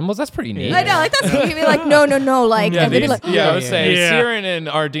collections of animals. That's pretty neat. I know, like that's you'd be like, no, like, Yeah, and they'd be these- like, I would say Yeah. Siren and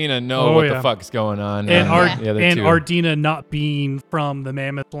Ardina know Oh, what yeah. the fuck's going on. And, the other and two. Ardina not being from the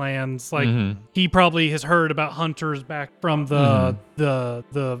Mammoth Lands, like Mhm. he probably has heard about hunters back from the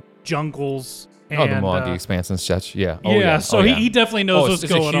jungles. Oh, the and, Mwangi Expanse and such. Yeah. yeah, Oh, so yeah. he definitely knows what's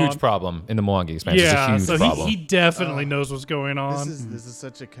it's going a huge on. problem in the Mwangi Expanse. Yeah, it's a huge so problem. he definitely knows what's going on. This is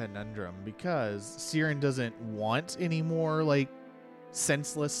such a conundrum because Siren doesn't want any more like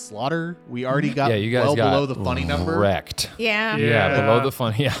senseless slaughter. We already got yeah, you guys well got below the funny number. wrecked. yeah. Yeah, below the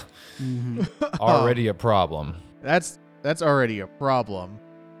funny. Yeah, Mhm. already a problem. That's already a problem.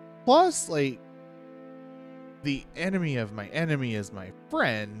 Plus, like, the enemy of my enemy is my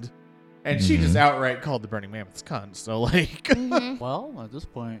friend, and she just outright called the Burning Mammoths cunt. So, like, Mhm. Well, at this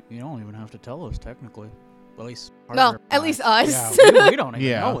point, you don't even have to tell us technically. At least. Well, Hardger at least might. us. Yeah, we don't even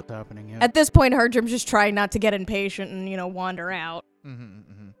Yeah. know what's happening yet. At this point, Hardrim's just trying not to get impatient and wander out.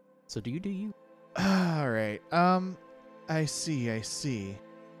 So do you? all right. I see.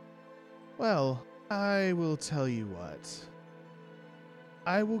 Well, I will tell you what.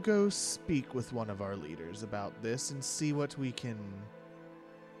 I will go speak with one of our leaders about this and see what we can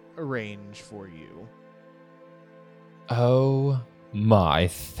arrange for you. Oh my!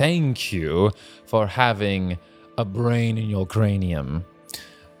 Thank you for having a brain in your cranium.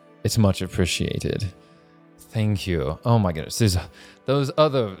 It's much appreciated. Thank you. Oh my goodness.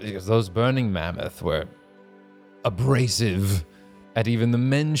 Those burning mammoth were abrasive at even the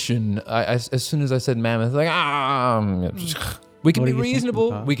mention. As soon as I said mammoth, like we can What be are you thinking reasonable.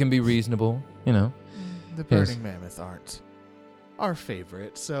 about? We can be reasonable. The Yes. Burning Mammoth aren't our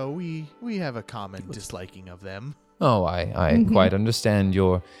favorite, so we have a common disliking of them. Oh, I quite understand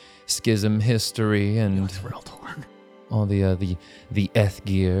your schism history and Real torn. all the eth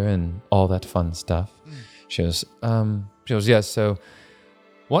gear and all that fun stuff. She goes, yes, so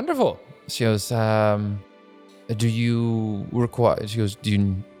wonderful. She goes, do you require? She goes, do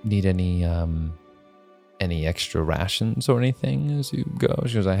you need any extra rations or anything as you go?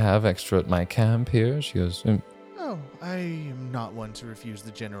 She goes, I have extra at my camp here. She goes, Oh, I am not one to refuse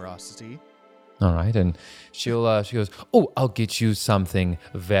the generosity. all right, and she goes, oh, I'll get you something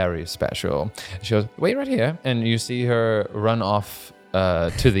very special. She goes, wait right here, and you see her run off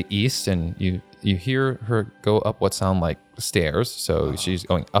to the east, and you hear her go up what sound like stairs. So she's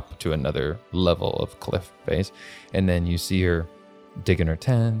going up to another level of cliff face, and then you see her digging her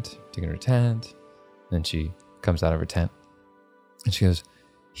tent. Then she comes out of her tent, and she goes,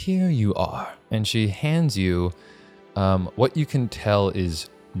 here you are, and she hands you what you can tell is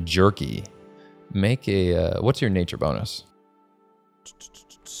jerky. Make a what's your nature bonus?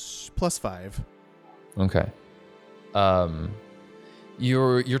 +5. Okay.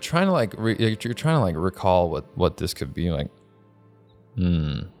 You're trying to like you're trying to like recall what this could be like.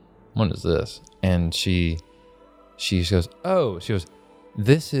 What is this? And she goes,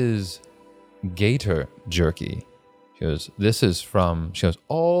 this is gator jerky. She goes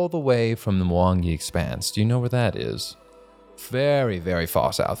all the way from the Mwangi Expanse. Do you know where that is? Very, very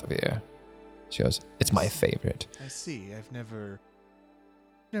far south of here. She goes, it's my favorite. I see. I've never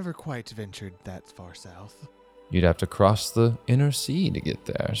quite ventured that far south. You'd have to cross the inner sea to get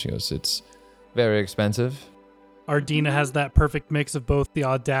there. She goes, it's very expensive. Ardina has that perfect mix of both the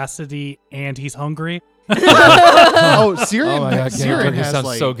audacity and he's hungry. Siren, Oh my god, Siren Gator has sounds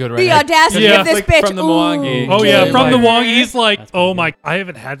like so good right The now. audacity Yeah. of this Like, bitch. from the Ooh, Mwangi. Oh yeah, Yeah, from the like- Wongi, he's like, That's pretty oh my, I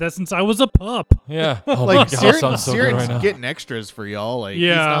haven't had that since I was a pup. Yeah. Oh my like god, Siren, sounds so good Siren's right now. getting extras for y'all. Like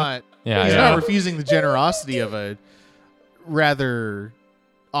Yeah. Yeah, he's yeah. not refusing the generosity of a rather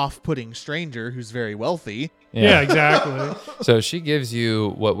off-putting stranger who's very wealthy. Yeah, exactly. So she gives you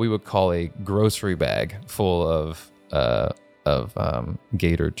what we would call a grocery bag full of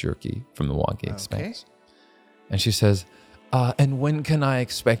gator jerky from the Mwangi Expanse. And she says, and when can I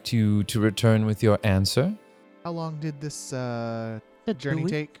expect you to return with your answer? How long did this The journey 2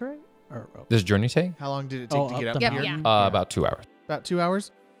 week, take? right? Or, This journey take? How long did it take to get up Yep, here? yeah. About 2 hours. About 2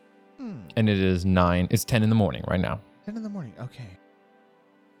 hours. And it is 10 in the morning right now. 10 in the morning. Okay.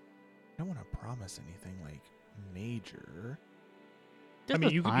 I don't want to promise anything like major. I mean,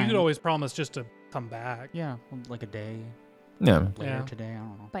 you could always promise just to come back. Yeah, like a day Yeah. later Yeah. today. I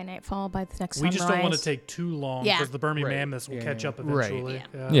don't know. By nightfall, by the next We sunrise. just don't want to take too long Yeah. because the Burning Right. Mammoths will Yeah, catch yeah. up Right. eventually.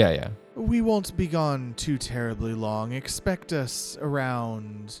 Yeah. We won't be gone too terribly long. Expect us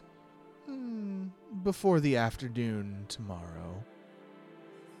around before the afternoon tomorrow.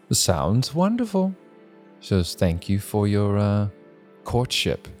 Sounds wonderful. She goes, thank you for your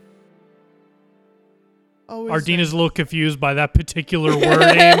courtship. Ardina's a little confused by that particular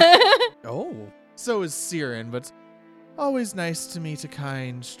wording. Oh. So is Siren, but always nice to meet a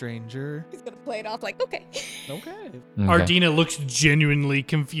kind stranger. He's gonna play it off like, okay. Okay. Ardina looks genuinely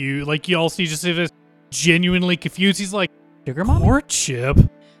confused. Like, you all see just if it's genuinely confused. He's like, Sugar Mama? courtship?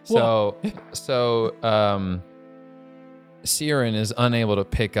 So, Siren is unable to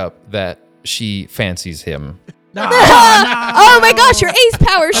pick up that she fancies him. Oh my gosh, your ace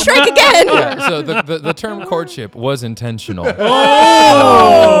powers strike again! Yeah, so the term courtship was intentional.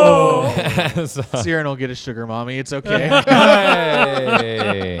 Oh! Siren will get a sugar mommy. It's okay.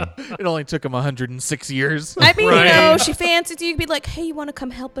 Hey. It only took him 106 years. I mean, Right. you know, she fancies you. You'd be like, hey, you want to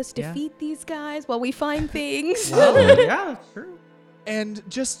come help us defeat these guys while we find things? Yeah, true. And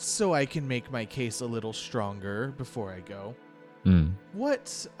just so I can make my case a little stronger before I go,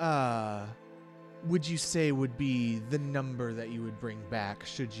 what would you say would be the number that you would bring back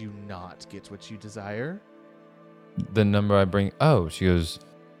should you not get what you desire? The number I bring. Oh, she goes.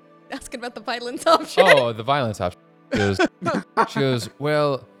 Asking about the violence option. Oh, the violence option. She goes,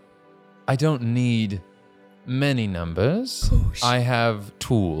 well, I don't need many numbers. I have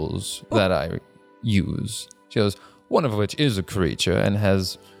tools that I use. She goes, one of which is a creature and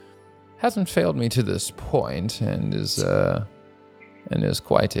hasn't failed me to this point and is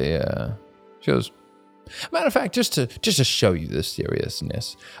quite a. She goes, matter of fact, just to show you the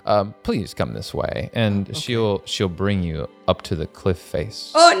seriousness, please come this way, and Okay. she'll bring you up to the cliff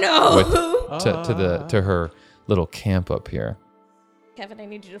face. Oh no! To her little camp up here, Kevin, I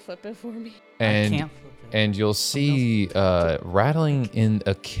need you to flip it for me. and can't flip it. and you'll see rattling in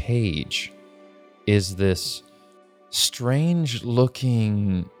a cage is this strange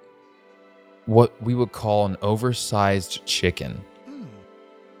looking, what we would call an oversized chicken.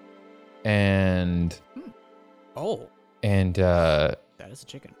 And That is a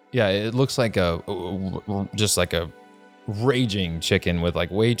chicken. yeah, it looks like just like a raging chicken with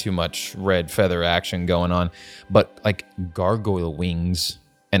like way too much red feather action going on, but like gargoyle wings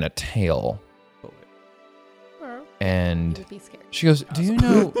and a tail. And Would be scared. she goes, "Do you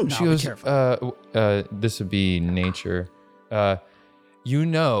know?" No, She be goes, careful. "This would be nature. You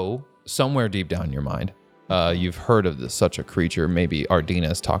know, somewhere deep down in your mind, you've heard of such a creature. Maybe Ardina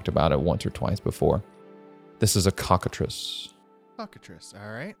has talked about it once or twice before. This is a cockatrice, Cockatrice,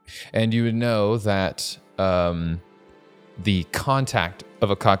 all right. and you would know that the contact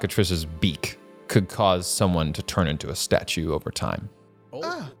of a cockatrice's beak could cause someone to turn into a statue over time.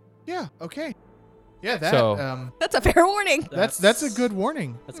 Yeah, okay. Yeah, that So- That's a fair warning. that's a good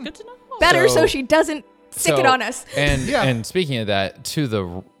warning. That's good to know. Better so So- she doesn't stick it on us. And Yeah. and speaking of that, to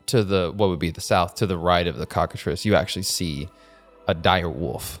the what would be the south, to the right of the cockatrice, you actually see a dire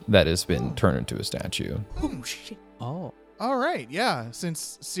wolf that has been turned into a statue. Oh shit. Oh. All right, yeah.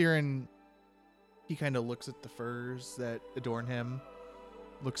 Since Siren, he kind of looks at the furs that adorn him,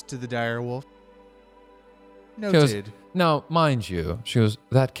 looks to the dire wolf. goes, Noted. Now, mind you, she goes,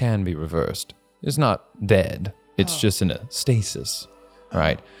 that can be reversed. It's not dead. It's just in a stasis,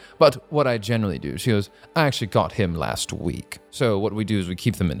 right? But what I generally do, she goes, I actually got him last week. So what we do is we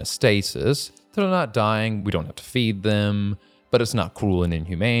keep them in a stasis. They're not dying. We don't have to feed them. But it's not cruel and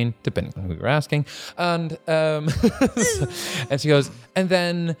inhumane, depending on who you're asking. And and she goes, and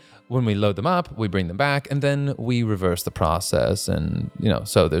then when we load them up, we bring them back, and then we reverse the process. And,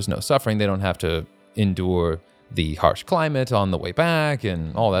 so there's no suffering. They don't have to endure the harsh climate on the way back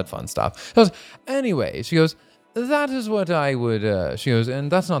and all that fun stuff. She goes, anyway, she goes, that is what I would, she goes,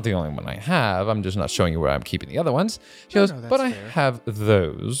 and that's not the only one I have. I'm just not showing you where I'm keeping the other ones. She goes, that's but I fair. have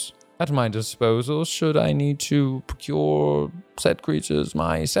those at my disposal should I need to procure said creatures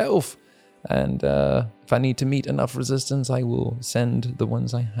myself. And if I need to meet enough resistance, I will send the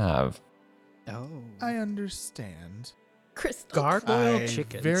ones I have. Oh. I understand. Crystal. Gargoyle I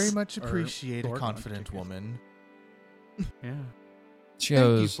chickens. very much Or appreciate a Gorgon confident chickens. woman. Yeah. She Thank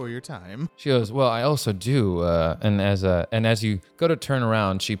you goes, for your time. She goes, well, I also do, and as you go to turn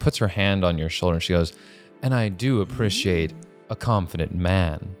around, she puts her hand on your shoulder and she goes, and I do appreciate a confident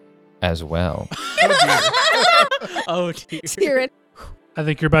man as well. Oh, dear. Siren. I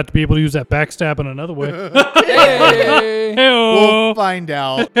think you're about to be able to use that backstab in another way. Hey! Hey-o. We'll find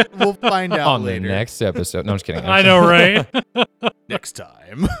out. We'll find out On later. the next episode. No, I'm just kidding. I know, right? Next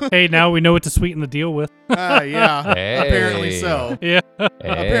time. Hey, now we know what to sweeten the deal with. Yeah. Hey. Apparently so. Yeah.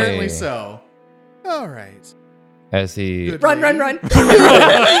 Apparently Hey. so. All right. As he, Good Run, lady. run,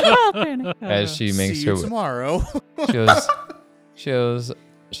 run. as she makes See her, you tomorrow. she goes,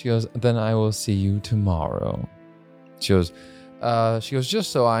 then I will see you tomorrow. She goes, She goes,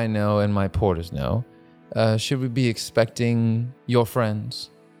 just so I know and my porters know, should we be expecting your friends?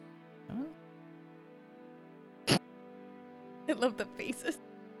 I love the faces.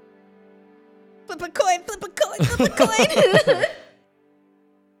 Flip a coin, flip a coin, flip a coin.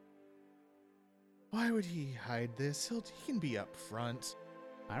 Why would he hide this? He can be up front.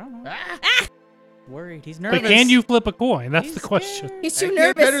 I don't know. Ah! Worried. He's nervous. But can you flip a coin? That's He's the question. scared. He's I too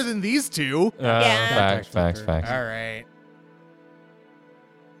can't nervous. better than these two. Yeah. Facts. All right.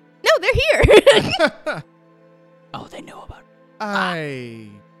 No, they're here. Oh, they know about it. I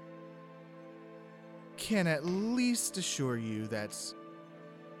can at least assure you that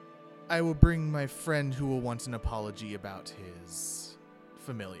I will bring my friend who will want an apology about his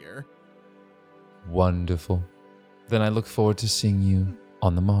familiar. Wonderful. Then I look forward to seeing you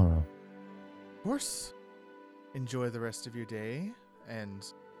on the morrow. Of course. Enjoy the rest of your day, and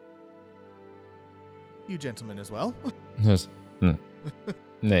you gentlemen as well. Yes.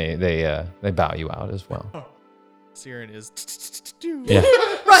 They bow you out as well. Siren is. Yeah.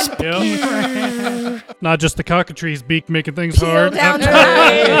 Run. Yeah. Not just the cockatrice's beak making things Peel hard. down the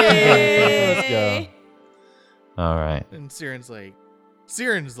Let's go. highway. All right. And Siren's like,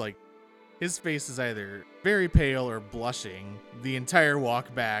 his face is either very pale or blushing the entire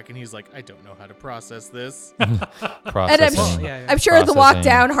walk back, and he's like, I don't know how to process this. Processing. I'm sure as the walk Processing.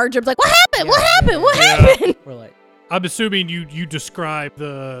 down, Hardrip's like, what happened? What happened? What Yeah. happened? We're like, I'm assuming you describe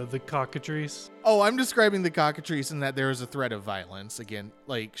the cockatrice. Oh, I'm describing the cockatrice and that there is a threat of violence. Again,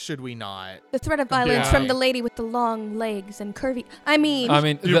 like, should we not? The threat of violence Yeah. from the lady with the long legs and curvy. I mean,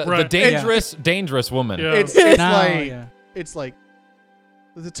 You're the right. dangerous woman. Yeah. It's no, like yeah. it's like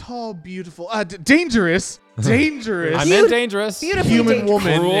the tall, beautiful, dangerous. I meant dangerous. beautiful Human dangerous.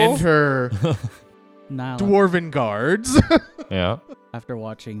 woman Cruel. and her Nyla, dwarven guards. Yeah. after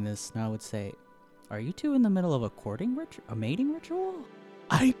watching this, now would say, are you two in the middle of a mating ritual?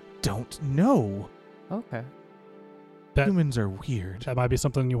 I don't know. Okay. That- Humans are weird. That might be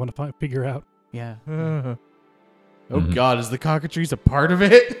something you want to figure out. Yeah. Oh Mhm. God, is the cockatrice a part of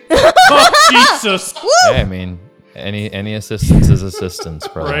it? Oh, Jesus. Hey, I mean, any assistance is assistance,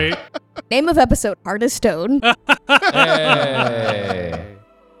 brother. Right? Name of episode, Heart of Stone. Hey.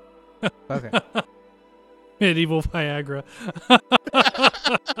 Okay. Medieval Viagra.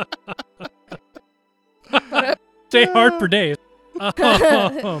 Stay hard for days.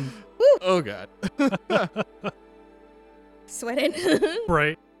 Oh God. Sweating.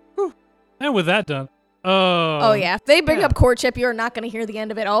 Right. And with that done. Oh, yeah. If they bring yeah. up courtship, you're not going to hear the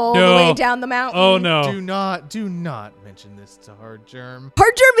end of it all No. the way down the mountain. Oh, no. Do not mention this to Hard Germ.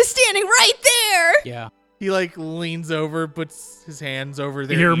 Hardgerm is standing right there. Yeah. He like leans over, puts his hands over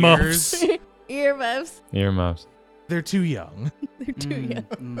their Earmuffs. ears. Earmuffs. Earmuffs. They're too young. They're too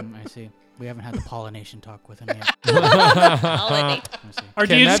young. I see. We haven't had the pollination talk with him yet. Pollinate. I see. Our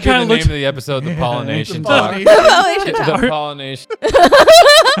Can D that just be the kind name of of looks. the episode, The Pollination The Talk? pollination. Pollination talk. The Pollination.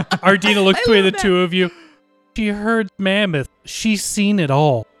 Ardina looks I between the love that. two of you. She heard mammoth. She's seen it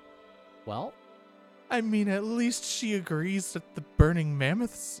all. Well, I mean, at least she agrees that the burning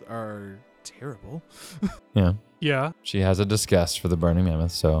mammoths are terrible. Yeah. Yeah. She has a disgust for the burning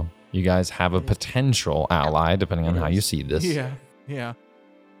mammoth, so you guys have a potential ally, depending on how you see this. Yeah.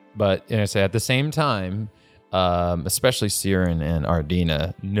 But you know, say at the same time, especially Siren and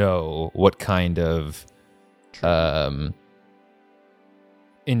Ardina know what kind of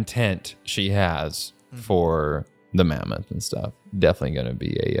intent she has for the mammoth and stuff. Definitely going to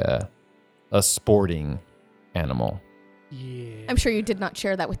be a sporting animal. Yeah. I'm sure you did not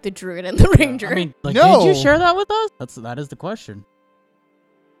share that with the druid and the ranger. I mean, like, No. did you share that with us? That is the question.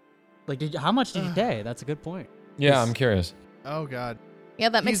 Like, how much did you pay? That's a good point. Yeah, I'm curious. Oh God. yeah,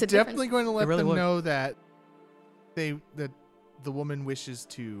 that makes He's a difference. definitely going to let really them would. know that that the woman wishes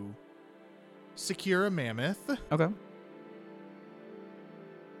to secure a mammoth. Okay.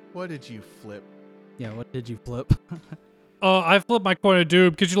 What did you flip? Yeah. What did you flip? I flipped my coin of doom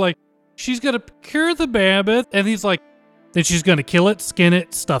because you're like, she's gonna cure the mammoth, and he's like, then she's gonna kill it, skin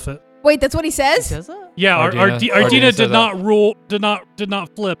it, stuff it. Wait, that's what he says? Says that? Yeah, Ardina Ardina said did not rule, did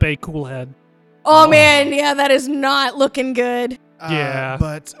not flip a cool head. Oh, man. Yeah, that is not looking good. Yeah.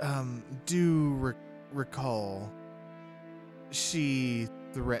 But do recall, she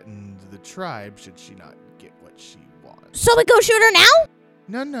threatened the tribe should she not get what she wants. So we go shoot her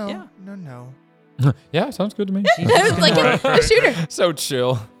now? No. Yeah. No. Yeah, sounds good to me. I was like, go shoot her. So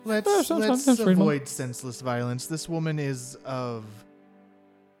chill. Let's sounds reasonable. avoid senseless violence. This woman is of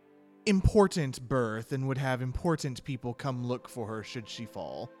important birth and would have important people come look for her should she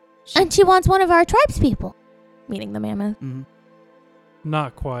fall. And she wants one of our tribe's people. Meaning the mammoth. Mm-hmm.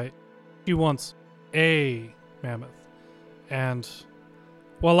 Not quite. She wants a mammoth, And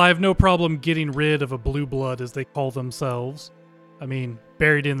while I have no problem getting rid of a blue blood, as they call themselves, I mean,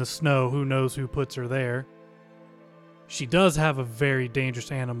 buried in the snow, who knows who puts her there, she does have a very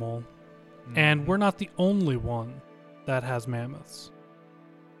dangerous animal. And we're not the only one that has mammoths.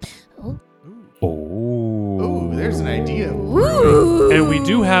 Oh, there's an idea. Ooh. And we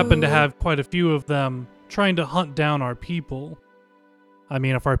do happen to have quite a few of them trying to hunt down our people. I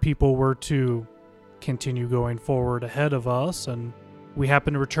mean, if our people were to continue going forward ahead of us and we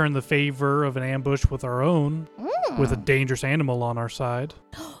happen to return the favor of an ambush with our own, with a dangerous animal on our side.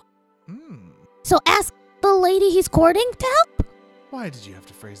 So ask the lady he's courting to help? Why did you have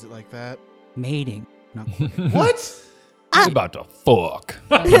to phrase it like that? Mating. No. What? He's about to fuck.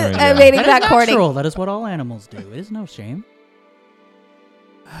 Maybe That not is courting. natural. That is what all animals do. It is no shame.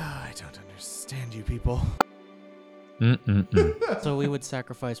 I don't understand you people. So we would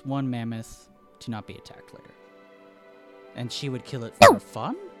sacrifice one mammoth to not be attacked later. And she would kill it for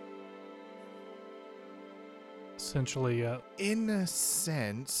fun? Essentially, In a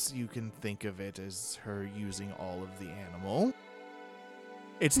sense, you can think of it as her using all of the animal.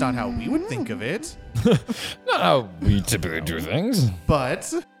 It's not how we would think of it, Not how we typically do things.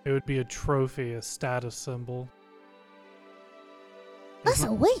 but it would be a trophy, a status symbol. That's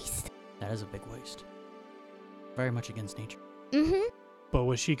a waste. That is a big waste. Very much against nature. Mm-hmm. But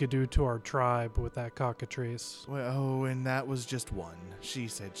what she could do to our tribe with that cockatrice. well, and that was just one. She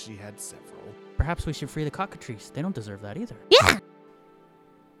said she had several. Perhaps we should free the cockatrice. They don't deserve that either. Yeah.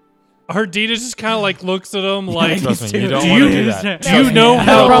 Ardita just kind of like looks at him like, Trust me, you don't do want you, to do that. do you Trust know me,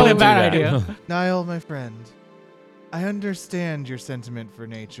 how don't probably a do bad that. idea. Niall, my friend, I understand your sentiment for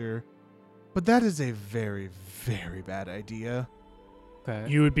nature, but that is a very, very bad idea. Okay.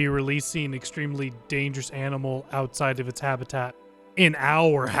 you would be releasing an extremely dangerous animal outside of its habitat in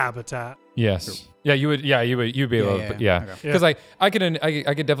our habitat. Yes. Yeah, you would. Yeah, you'd be able. to, yeah. Okay. Because like I could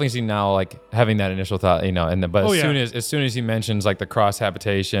definitely see now like having that initial thought, you know, but Oh, as soon as he mentions like the cross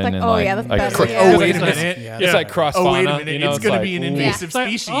habitation Like, and oh, like, yeah, that's like better, cro- yeah. Oh, it's wait a like- minute. Yeah. It's like cross Oh, wait fauna. a minute. You know, It's going to like, be an ooh. invasive It's like,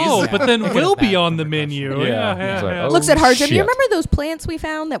 species. oh, but then Look at we'll that be on the from the menu. cross. Yeah. It's like, oh, Looks at Hardship. shit. You remember those plants we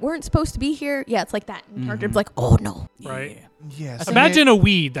found that weren't supposed to be here? Yeah, it's like that. And Hardship's like, oh no. Right. Yeah. Yes. Imagine a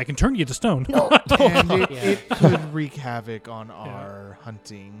weed that can turn you to stone. and Yeah. it could wreak havoc on our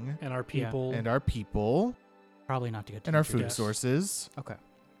hunting And our people. and our people Probably not to get to and our food Yes. sources. Okay.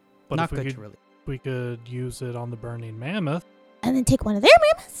 But not if we good could, to really. we could use it on the burning mammoth. And then take one of their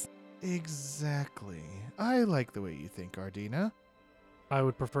mammoths. Exactly. I like the way you think, Ardina. I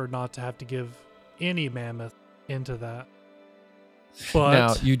would prefer not to have to give any mammoth into that. But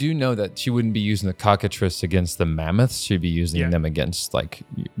Now you do know that she wouldn't be using the cockatrice against the mammoths. She'd be using Yeah. them against like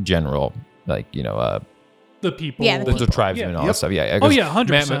general, like the people. Yeah, the tribesmen and all that Yep. stuff. Yeah. Oh, 'cause yeah,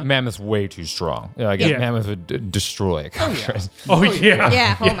 100%. Mammoth's way too strong. Like, Yeah. mammoth would destroy a cockatrice. Oh, yeah.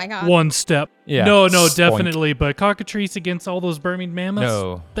 Yeah. Oh my god. One step. Yeah. No, Spoink. definitely. But cockatrice against all those burning mammoths?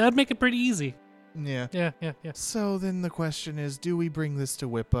 No. That'd make it pretty easy. Yeah. Yeah. So then the question is, do we bring this to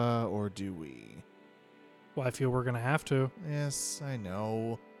Wippa or do we? Well, I feel we're going to have to. Yes, I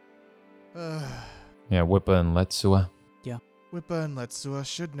know. Yeah, Wippa and Letsua. Wippa and Letsua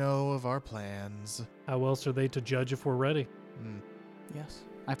should know of our plans. How else are they to judge if we're ready? Yes.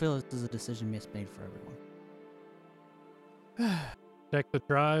 I feel this is a decision made for everyone. Protect the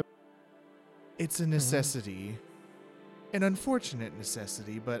tribe. It's a necessity. An unfortunate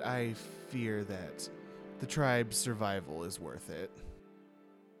necessity, but I fear that the tribe's survival is worth it.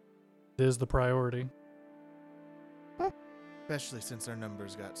 It is the priority. Especially since our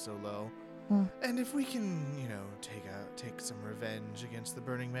numbers got so low. Hmm. And if we can, take some revenge against the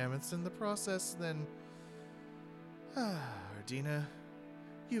burning mammoths in the process, then Ardina,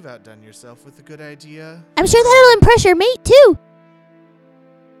 you've outdone yourself with a good idea I'm sure that'll impress your mate too.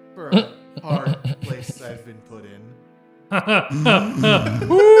 for a hard place I've been put in.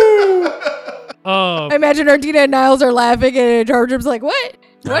 I imagine Ardina and Niles are laughing and Hardship's like, what?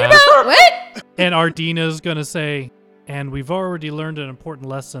 What about? What? And Ardina's going to say, and we've already learned an important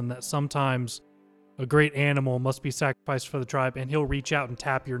lesson that sometimes a great animal must be sacrificed for the tribe, and he'll reach out and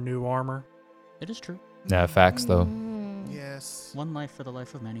tap your new armor. It is true. Yeah, facts though. Yes. One life for the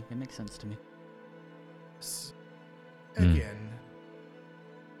life of many. It makes sense to me. Again,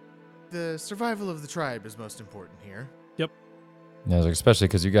 the survival of the tribe is most important here. Yeah, like, especially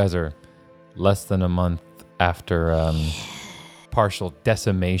because you guys are less than a month after partial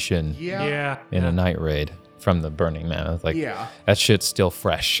decimation Yeah. in a night raid from the burning mammoth. Like that shit's still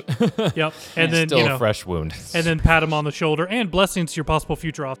fresh. Yep. And then, still a fresh wound. and then pat him on the shoulder and blessings to your possible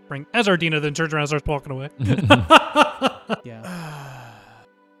future offspring as Ardina then turns around and starts walking away. Yeah.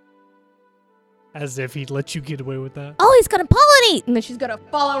 As if he'd let you get away with that. Oh, he's gonna pollinate! And then she's gonna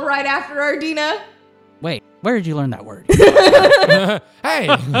follow right after Ardina. Wait, where did you learn that word? Hey!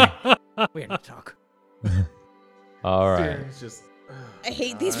 We need to talk. All right. I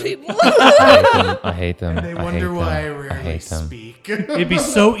hate these people. I hate them. They wonder why I rarely speak. It'd be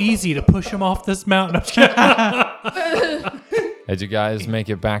so easy to push him off this mountain. As you guys make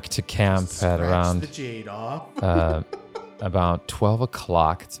it back to camp at around the jade off. about 12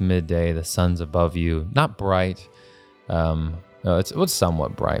 o'clock, it's midday, the sun's above you, not bright. No, it's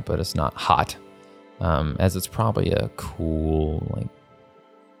somewhat bright, but it's not hot. As it's probably a cool, like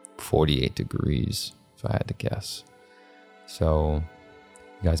 48 degrees, if I had to guess. So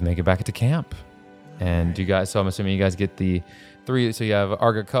you guys make it back to camp. And you guys, so I'm assuming you guys get the 3, so you have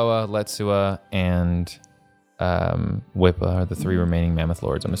Argakoa, Letsua, and Whippa are the 3 remaining Mammoth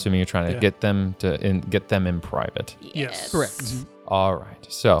Lords. I'm assuming you're trying to get them in private. Yes. Correct. Mm-hmm. All right.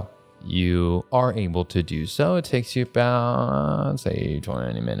 So you are able to do so. It takes you about, say,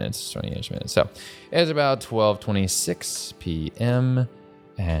 20 minutes, 20-ish minutes. So it's about 12:26 p.m.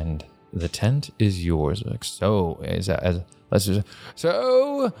 and the tent is yours. So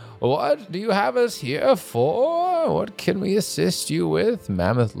what do you have us here for? What can we assist you with,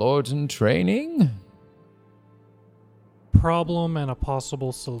 Mammoth Lords in training? Problem and a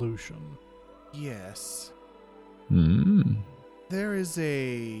possible solution. Yes. Hmm. There is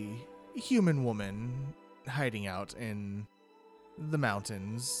a human woman hiding out in the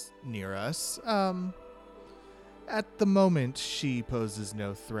mountains near us. At the moment, she poses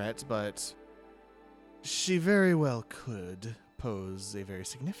no threat, but she very well could pose a very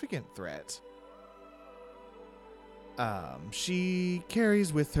significant threat. She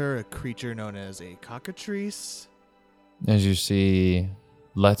carries with her a creature known as a cockatrice. As you see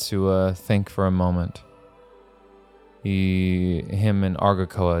Letsua think for a moment, him and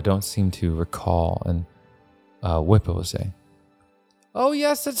Argakoa don't seem to recall, and Whippa will say, "Oh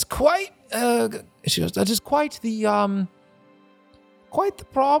yes, that's quite." She goes, "That is quite the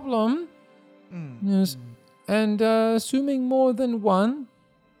problem." Yes, and assuming more than one.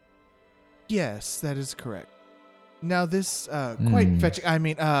 Yes, that is correct. Now this quite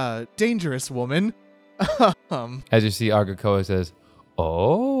dangerous woman. As you see, Argakoa says,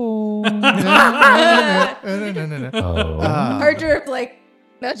 "Oh." No. Archer, like,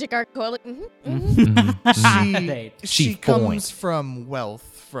 magic Argakoa, like, She comes from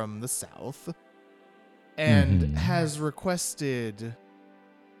wealth from the south and has requested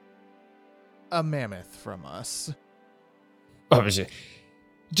a mammoth from us.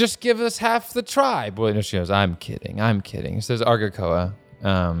 Just give us half the tribe. Well, she goes, I'm kidding. Says Argakoa.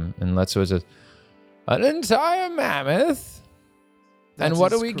 And Letsua says, an entire mammoth? And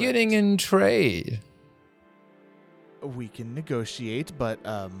what are we getting in trade? We can negotiate, but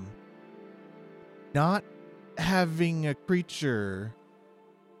not having a creature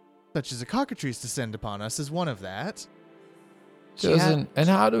such as a cockatrice descend upon us is one of that. And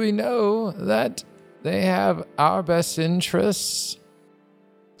how do we know that they have our best interests?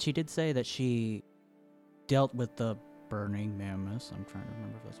 She did say that she dealt with the burning mammoths. I'm trying to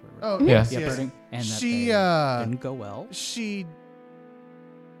remember if that's what it was. Oh, yes. Burning, and that She didn't go well. She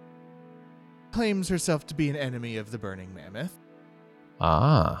claims herself to be an enemy of the burning mammoth.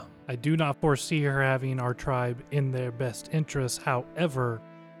 Ah. I do not foresee her having our tribe in their best interests. However,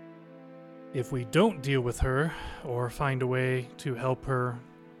 if we don't deal with her or find a way to help her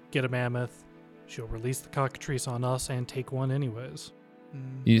get a mammoth, she'll release the cockatrice on us and take one anyways.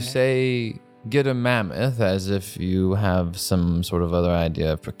 You say get a mammoth as if you have some sort of other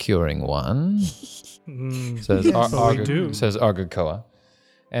idea of procuring one. Says Argakoa.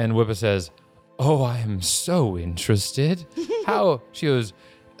 And Whippa says, oh, I am so interested. How? She goes,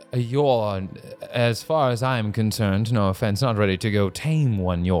 you're, as far as I'm concerned, no offense, not ready to go tame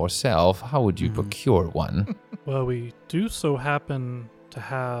one yourself. How would you procure one? Well, we do so happen to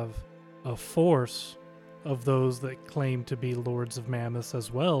have a force of those that claim to be lords of mammoths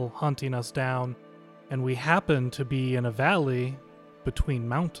as well, hunting us down, and we happen to be in a valley between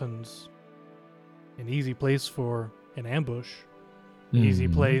mountains. An easy place for an ambush. An easy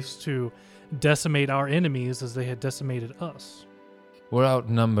place to decimate our enemies as they had decimated us. We're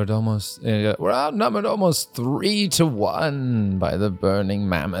outnumbered almost 3-1 by the burning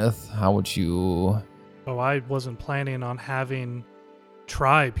mammoth. How would you? Oh, I wasn't planning on having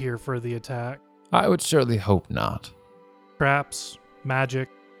tribe here for the attack. I would surely hope not. Traps, magic,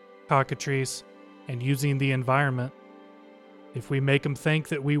 cockatrice, and using the environment. If we make them think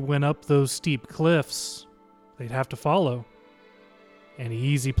that we went up those steep cliffs, they'd have to follow. An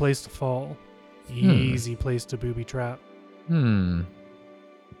easy place to fall. Easy place to booby trap. And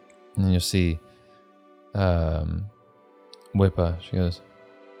you'll see Whippa, she goes,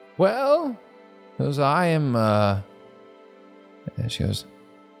 well, because I am, she goes,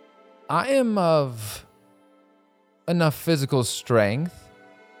 I am of enough physical strength,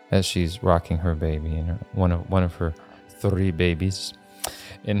 as she's rocking her baby, and one of her 3 babies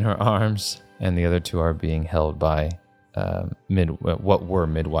in her arms, and the other 2 are being held by what were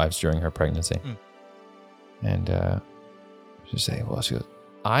midwives during her pregnancy. And she say, well, she goes,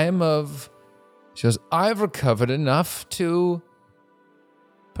 I've recovered enough to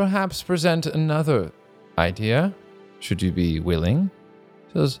perhaps present another idea, should you be willing.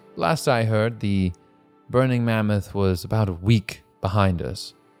 She goes, last I heard, the burning mammoth was about a week behind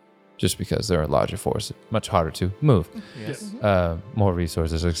us, just because they're a larger force, much harder to move. Yes. More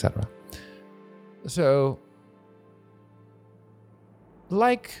resources, etc. So,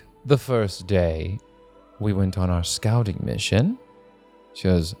 like the first day we went on our scouting mission, she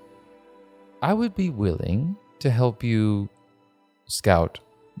goes, I would be willing to help you scout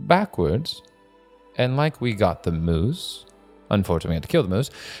backwards. And like we got the moose, unfortunately we had to kill the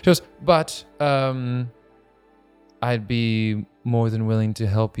moose, she goes, but I'd be more than willing to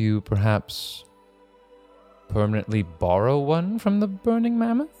help you perhaps permanently borrow one from the burning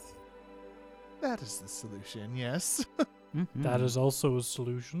mammoth. That is the solution, yes. That is also a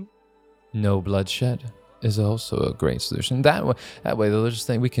solution. No bloodshed is also a great solution. That way, the religious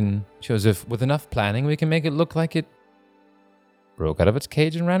thing, we can show as if with enough planning, we can make it look like it broke out of its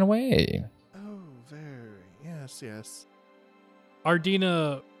cage and ran away. Oh, very. Yes.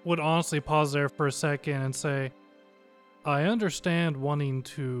 Ardina would honestly pause there for a second and say, I understand wanting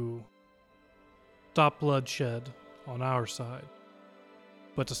to stop bloodshed on our side,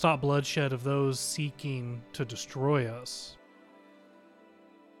 but to stop bloodshed of those seeking to destroy us.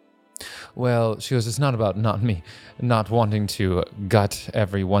 Well, she goes, it's not about not wanting to gut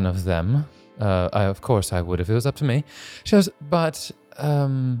every one of them. Of course I would if it was up to me. She goes, but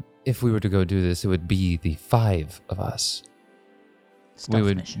if we were to go do this, it would be the 5 of us.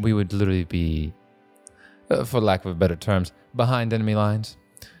 We would literally be, for lack of better terms, behind enemy lines.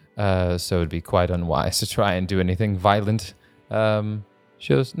 So it'd be quite unwise to try and do anything violent.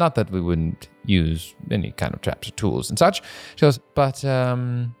 She goes, not that we wouldn't use any kind of traps or tools and such. She goes, but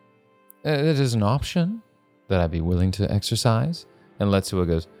it is an option that I'd be willing to exercise. And Letsua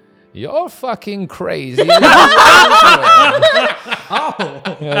goes, you're fucking crazy. Oh,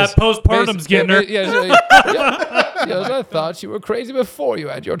 That postpartum's getting her. She goes, I thought you were crazy before you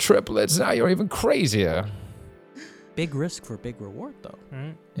had your triplets. Now you're even crazier. big risk for big reward, though.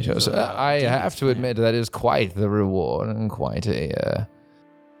 Right. She goes, I have to admit that is quite the reward and quite a...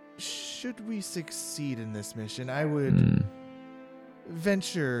 Should we succeed in this mission, I would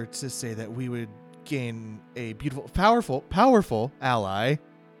venture to say that we would gain a beautiful, powerful ally.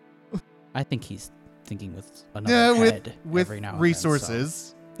 I think he's thinking with another head with every now and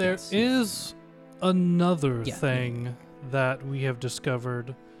resources. There Yes. is another Yeah. thing that we have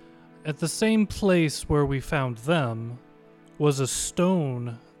discovered. At the same place where we found them was a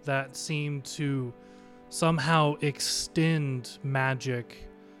stone that seemed to somehow extend magic,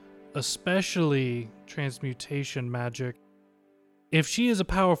 especially transmutation magic. If she is a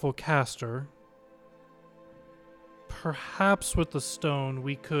powerful caster, perhaps with the stone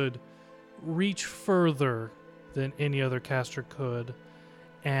we could reach further than any other caster could,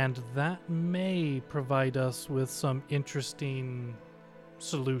 and that may provide us with some interesting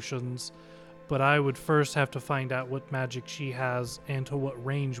solutions, but I would first have to find out what magic she has and to what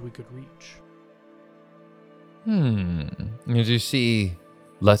range we could reach. Did you see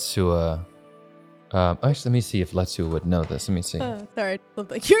Letsua? Actually, let me see if Letsua would know this. Let me see. Sorry.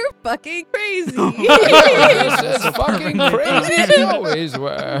 You're fucking crazy. This is fucking crazy as you always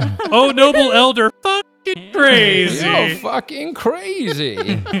were. Oh, noble elder, fucking crazy. You're fucking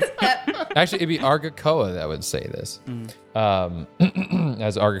crazy. Actually, it'd be Argakoa that would say this.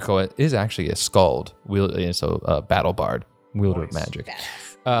 As Argakoa is actually a skald, so a battle bard, wielder of magic.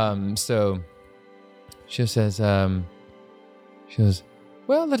 So she says, she goes,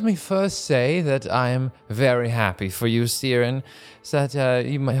 well, let me first say that I am very happy for you, Siren, so that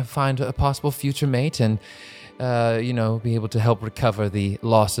you might find a possible future mate and, be able to help recover the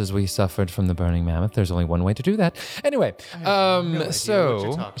losses we suffered from the burning mammoth. There's only one way to do that. Anyway, I have no idea what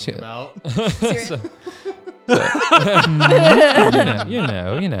you're talking about. you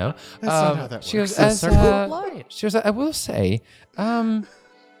know. That's not how that she works. goes, she goes, I will say,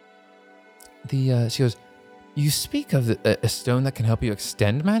 she goes, you speak of a stone that can help you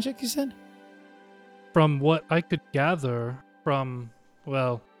extend magic, you said? From what I could gather from,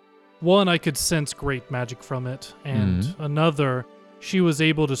 well, one, I could sense great magic from it, and another, she was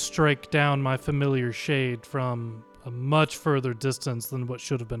able to strike down my familiar shade from a much further distance than what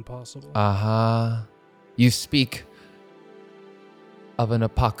should have been possible. Uh-huh. You speak of an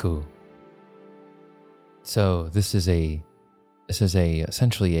apaku. So this is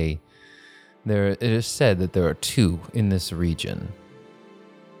essentially it is said that there are two in this region.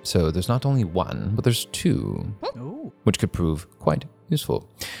 So there's not only one, but there's two, which could prove quite useful.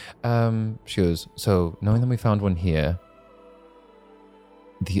 She goes, so knowing that we found one here,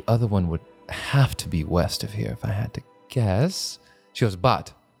 the other one would have to be west of here if I had to guess. She goes,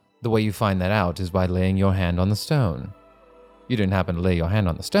 but the way you find that out is by laying your hand on the stone. You didn't happen to lay your hand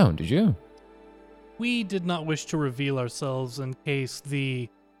on the stone, did you? We did not wish to reveal ourselves in case the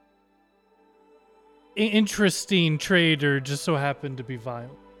interesting trader just so happened to be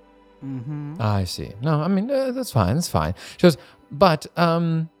violent. Mm-hmm. I see. No, I mean, that's fine. That's fine. She goes, but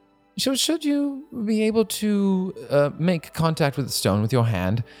should you be able to make contact with the stone with your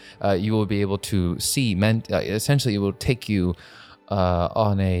hand, you will be able to see, essentially it will take you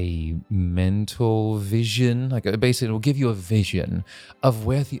on a mental vision, basically it will give you a vision of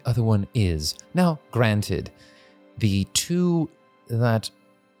where the other one is. Now, granted, the two that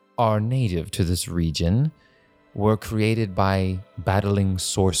are native to this region were created by battling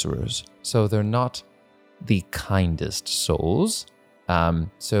sorcerers, so they're not the kindest souls.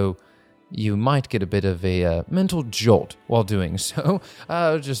 So you might get a bit of a mental jolt while doing so,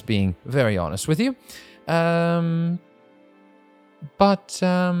 just being very honest with you. But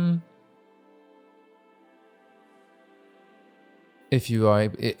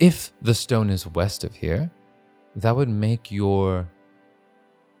if the stone is west of here, that would make your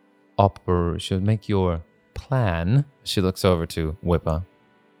plan, she looks over to Whippa,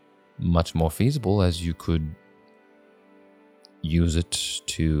 much more feasible, as you could use it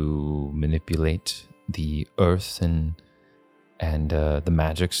to manipulate the earth and the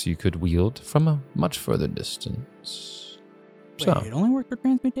magics you could wield from a much further distance. Wait, it only works for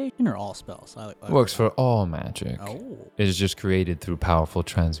transmutation or all spells? Works for all magic. Oh. It is just created through powerful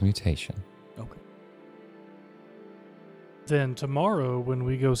transmutation. Okay. Then tomorrow, when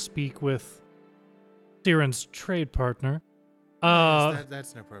we go speak with Siren's trade partner,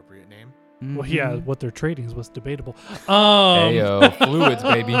 that's an appropriate name. well, yeah, what they're trading is what's debatable. Ayo, fluids,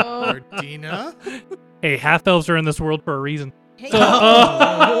 baby. Ardina? Hey, half elves are in this world for a reason. Hey. So,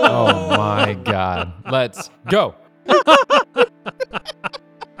 Oh my god. Let's go.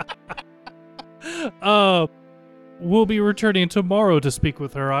 We'll be returning tomorrow to speak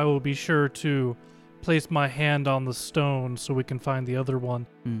with her. I will be sure to place my hand on the stone so we can find the other one.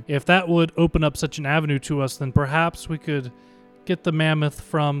 If that would open up such an avenue to us, then perhaps we could get the mammoth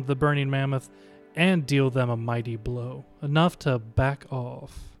from the burning mammoth and deal them a mighty blow, enough to back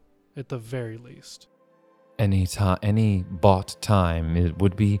off at the very least. Any bought time, it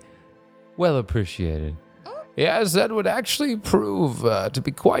would be well appreciated. Yes, that would actually prove to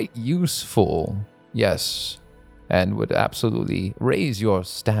be quite useful. Yes, and would absolutely raise your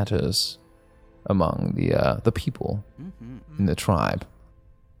status among the people in the tribe.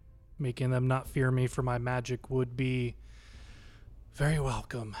 Making them not fear me for my magic would be very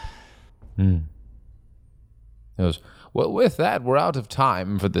welcome. Well, with that, we're out of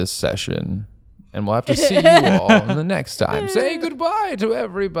time for this session. And we'll have to see you all in the next time. Say goodbye to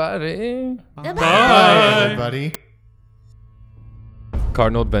everybody. Bye, everybody.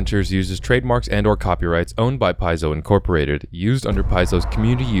 Cardinal Adventures uses trademarks and/or copyrights owned by Paizo Incorporated, used under Paizo's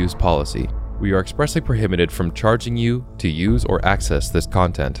community use policy. We are expressly prohibited from charging you to use or access this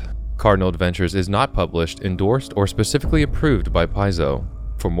content. Cardinal Adventures is not published, endorsed, or specifically approved by Paizo.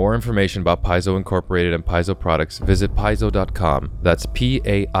 For more information about Paizo Incorporated and Paizo products, visit paizo.com. That's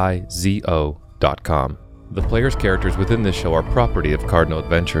Paizo.com. The player's characters within this show are property of Cardinal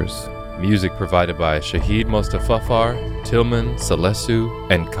Adventures. Music provided by Shahid Mostafafar, Tillman, Salesu,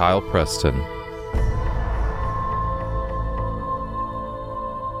 and Kyle Preston.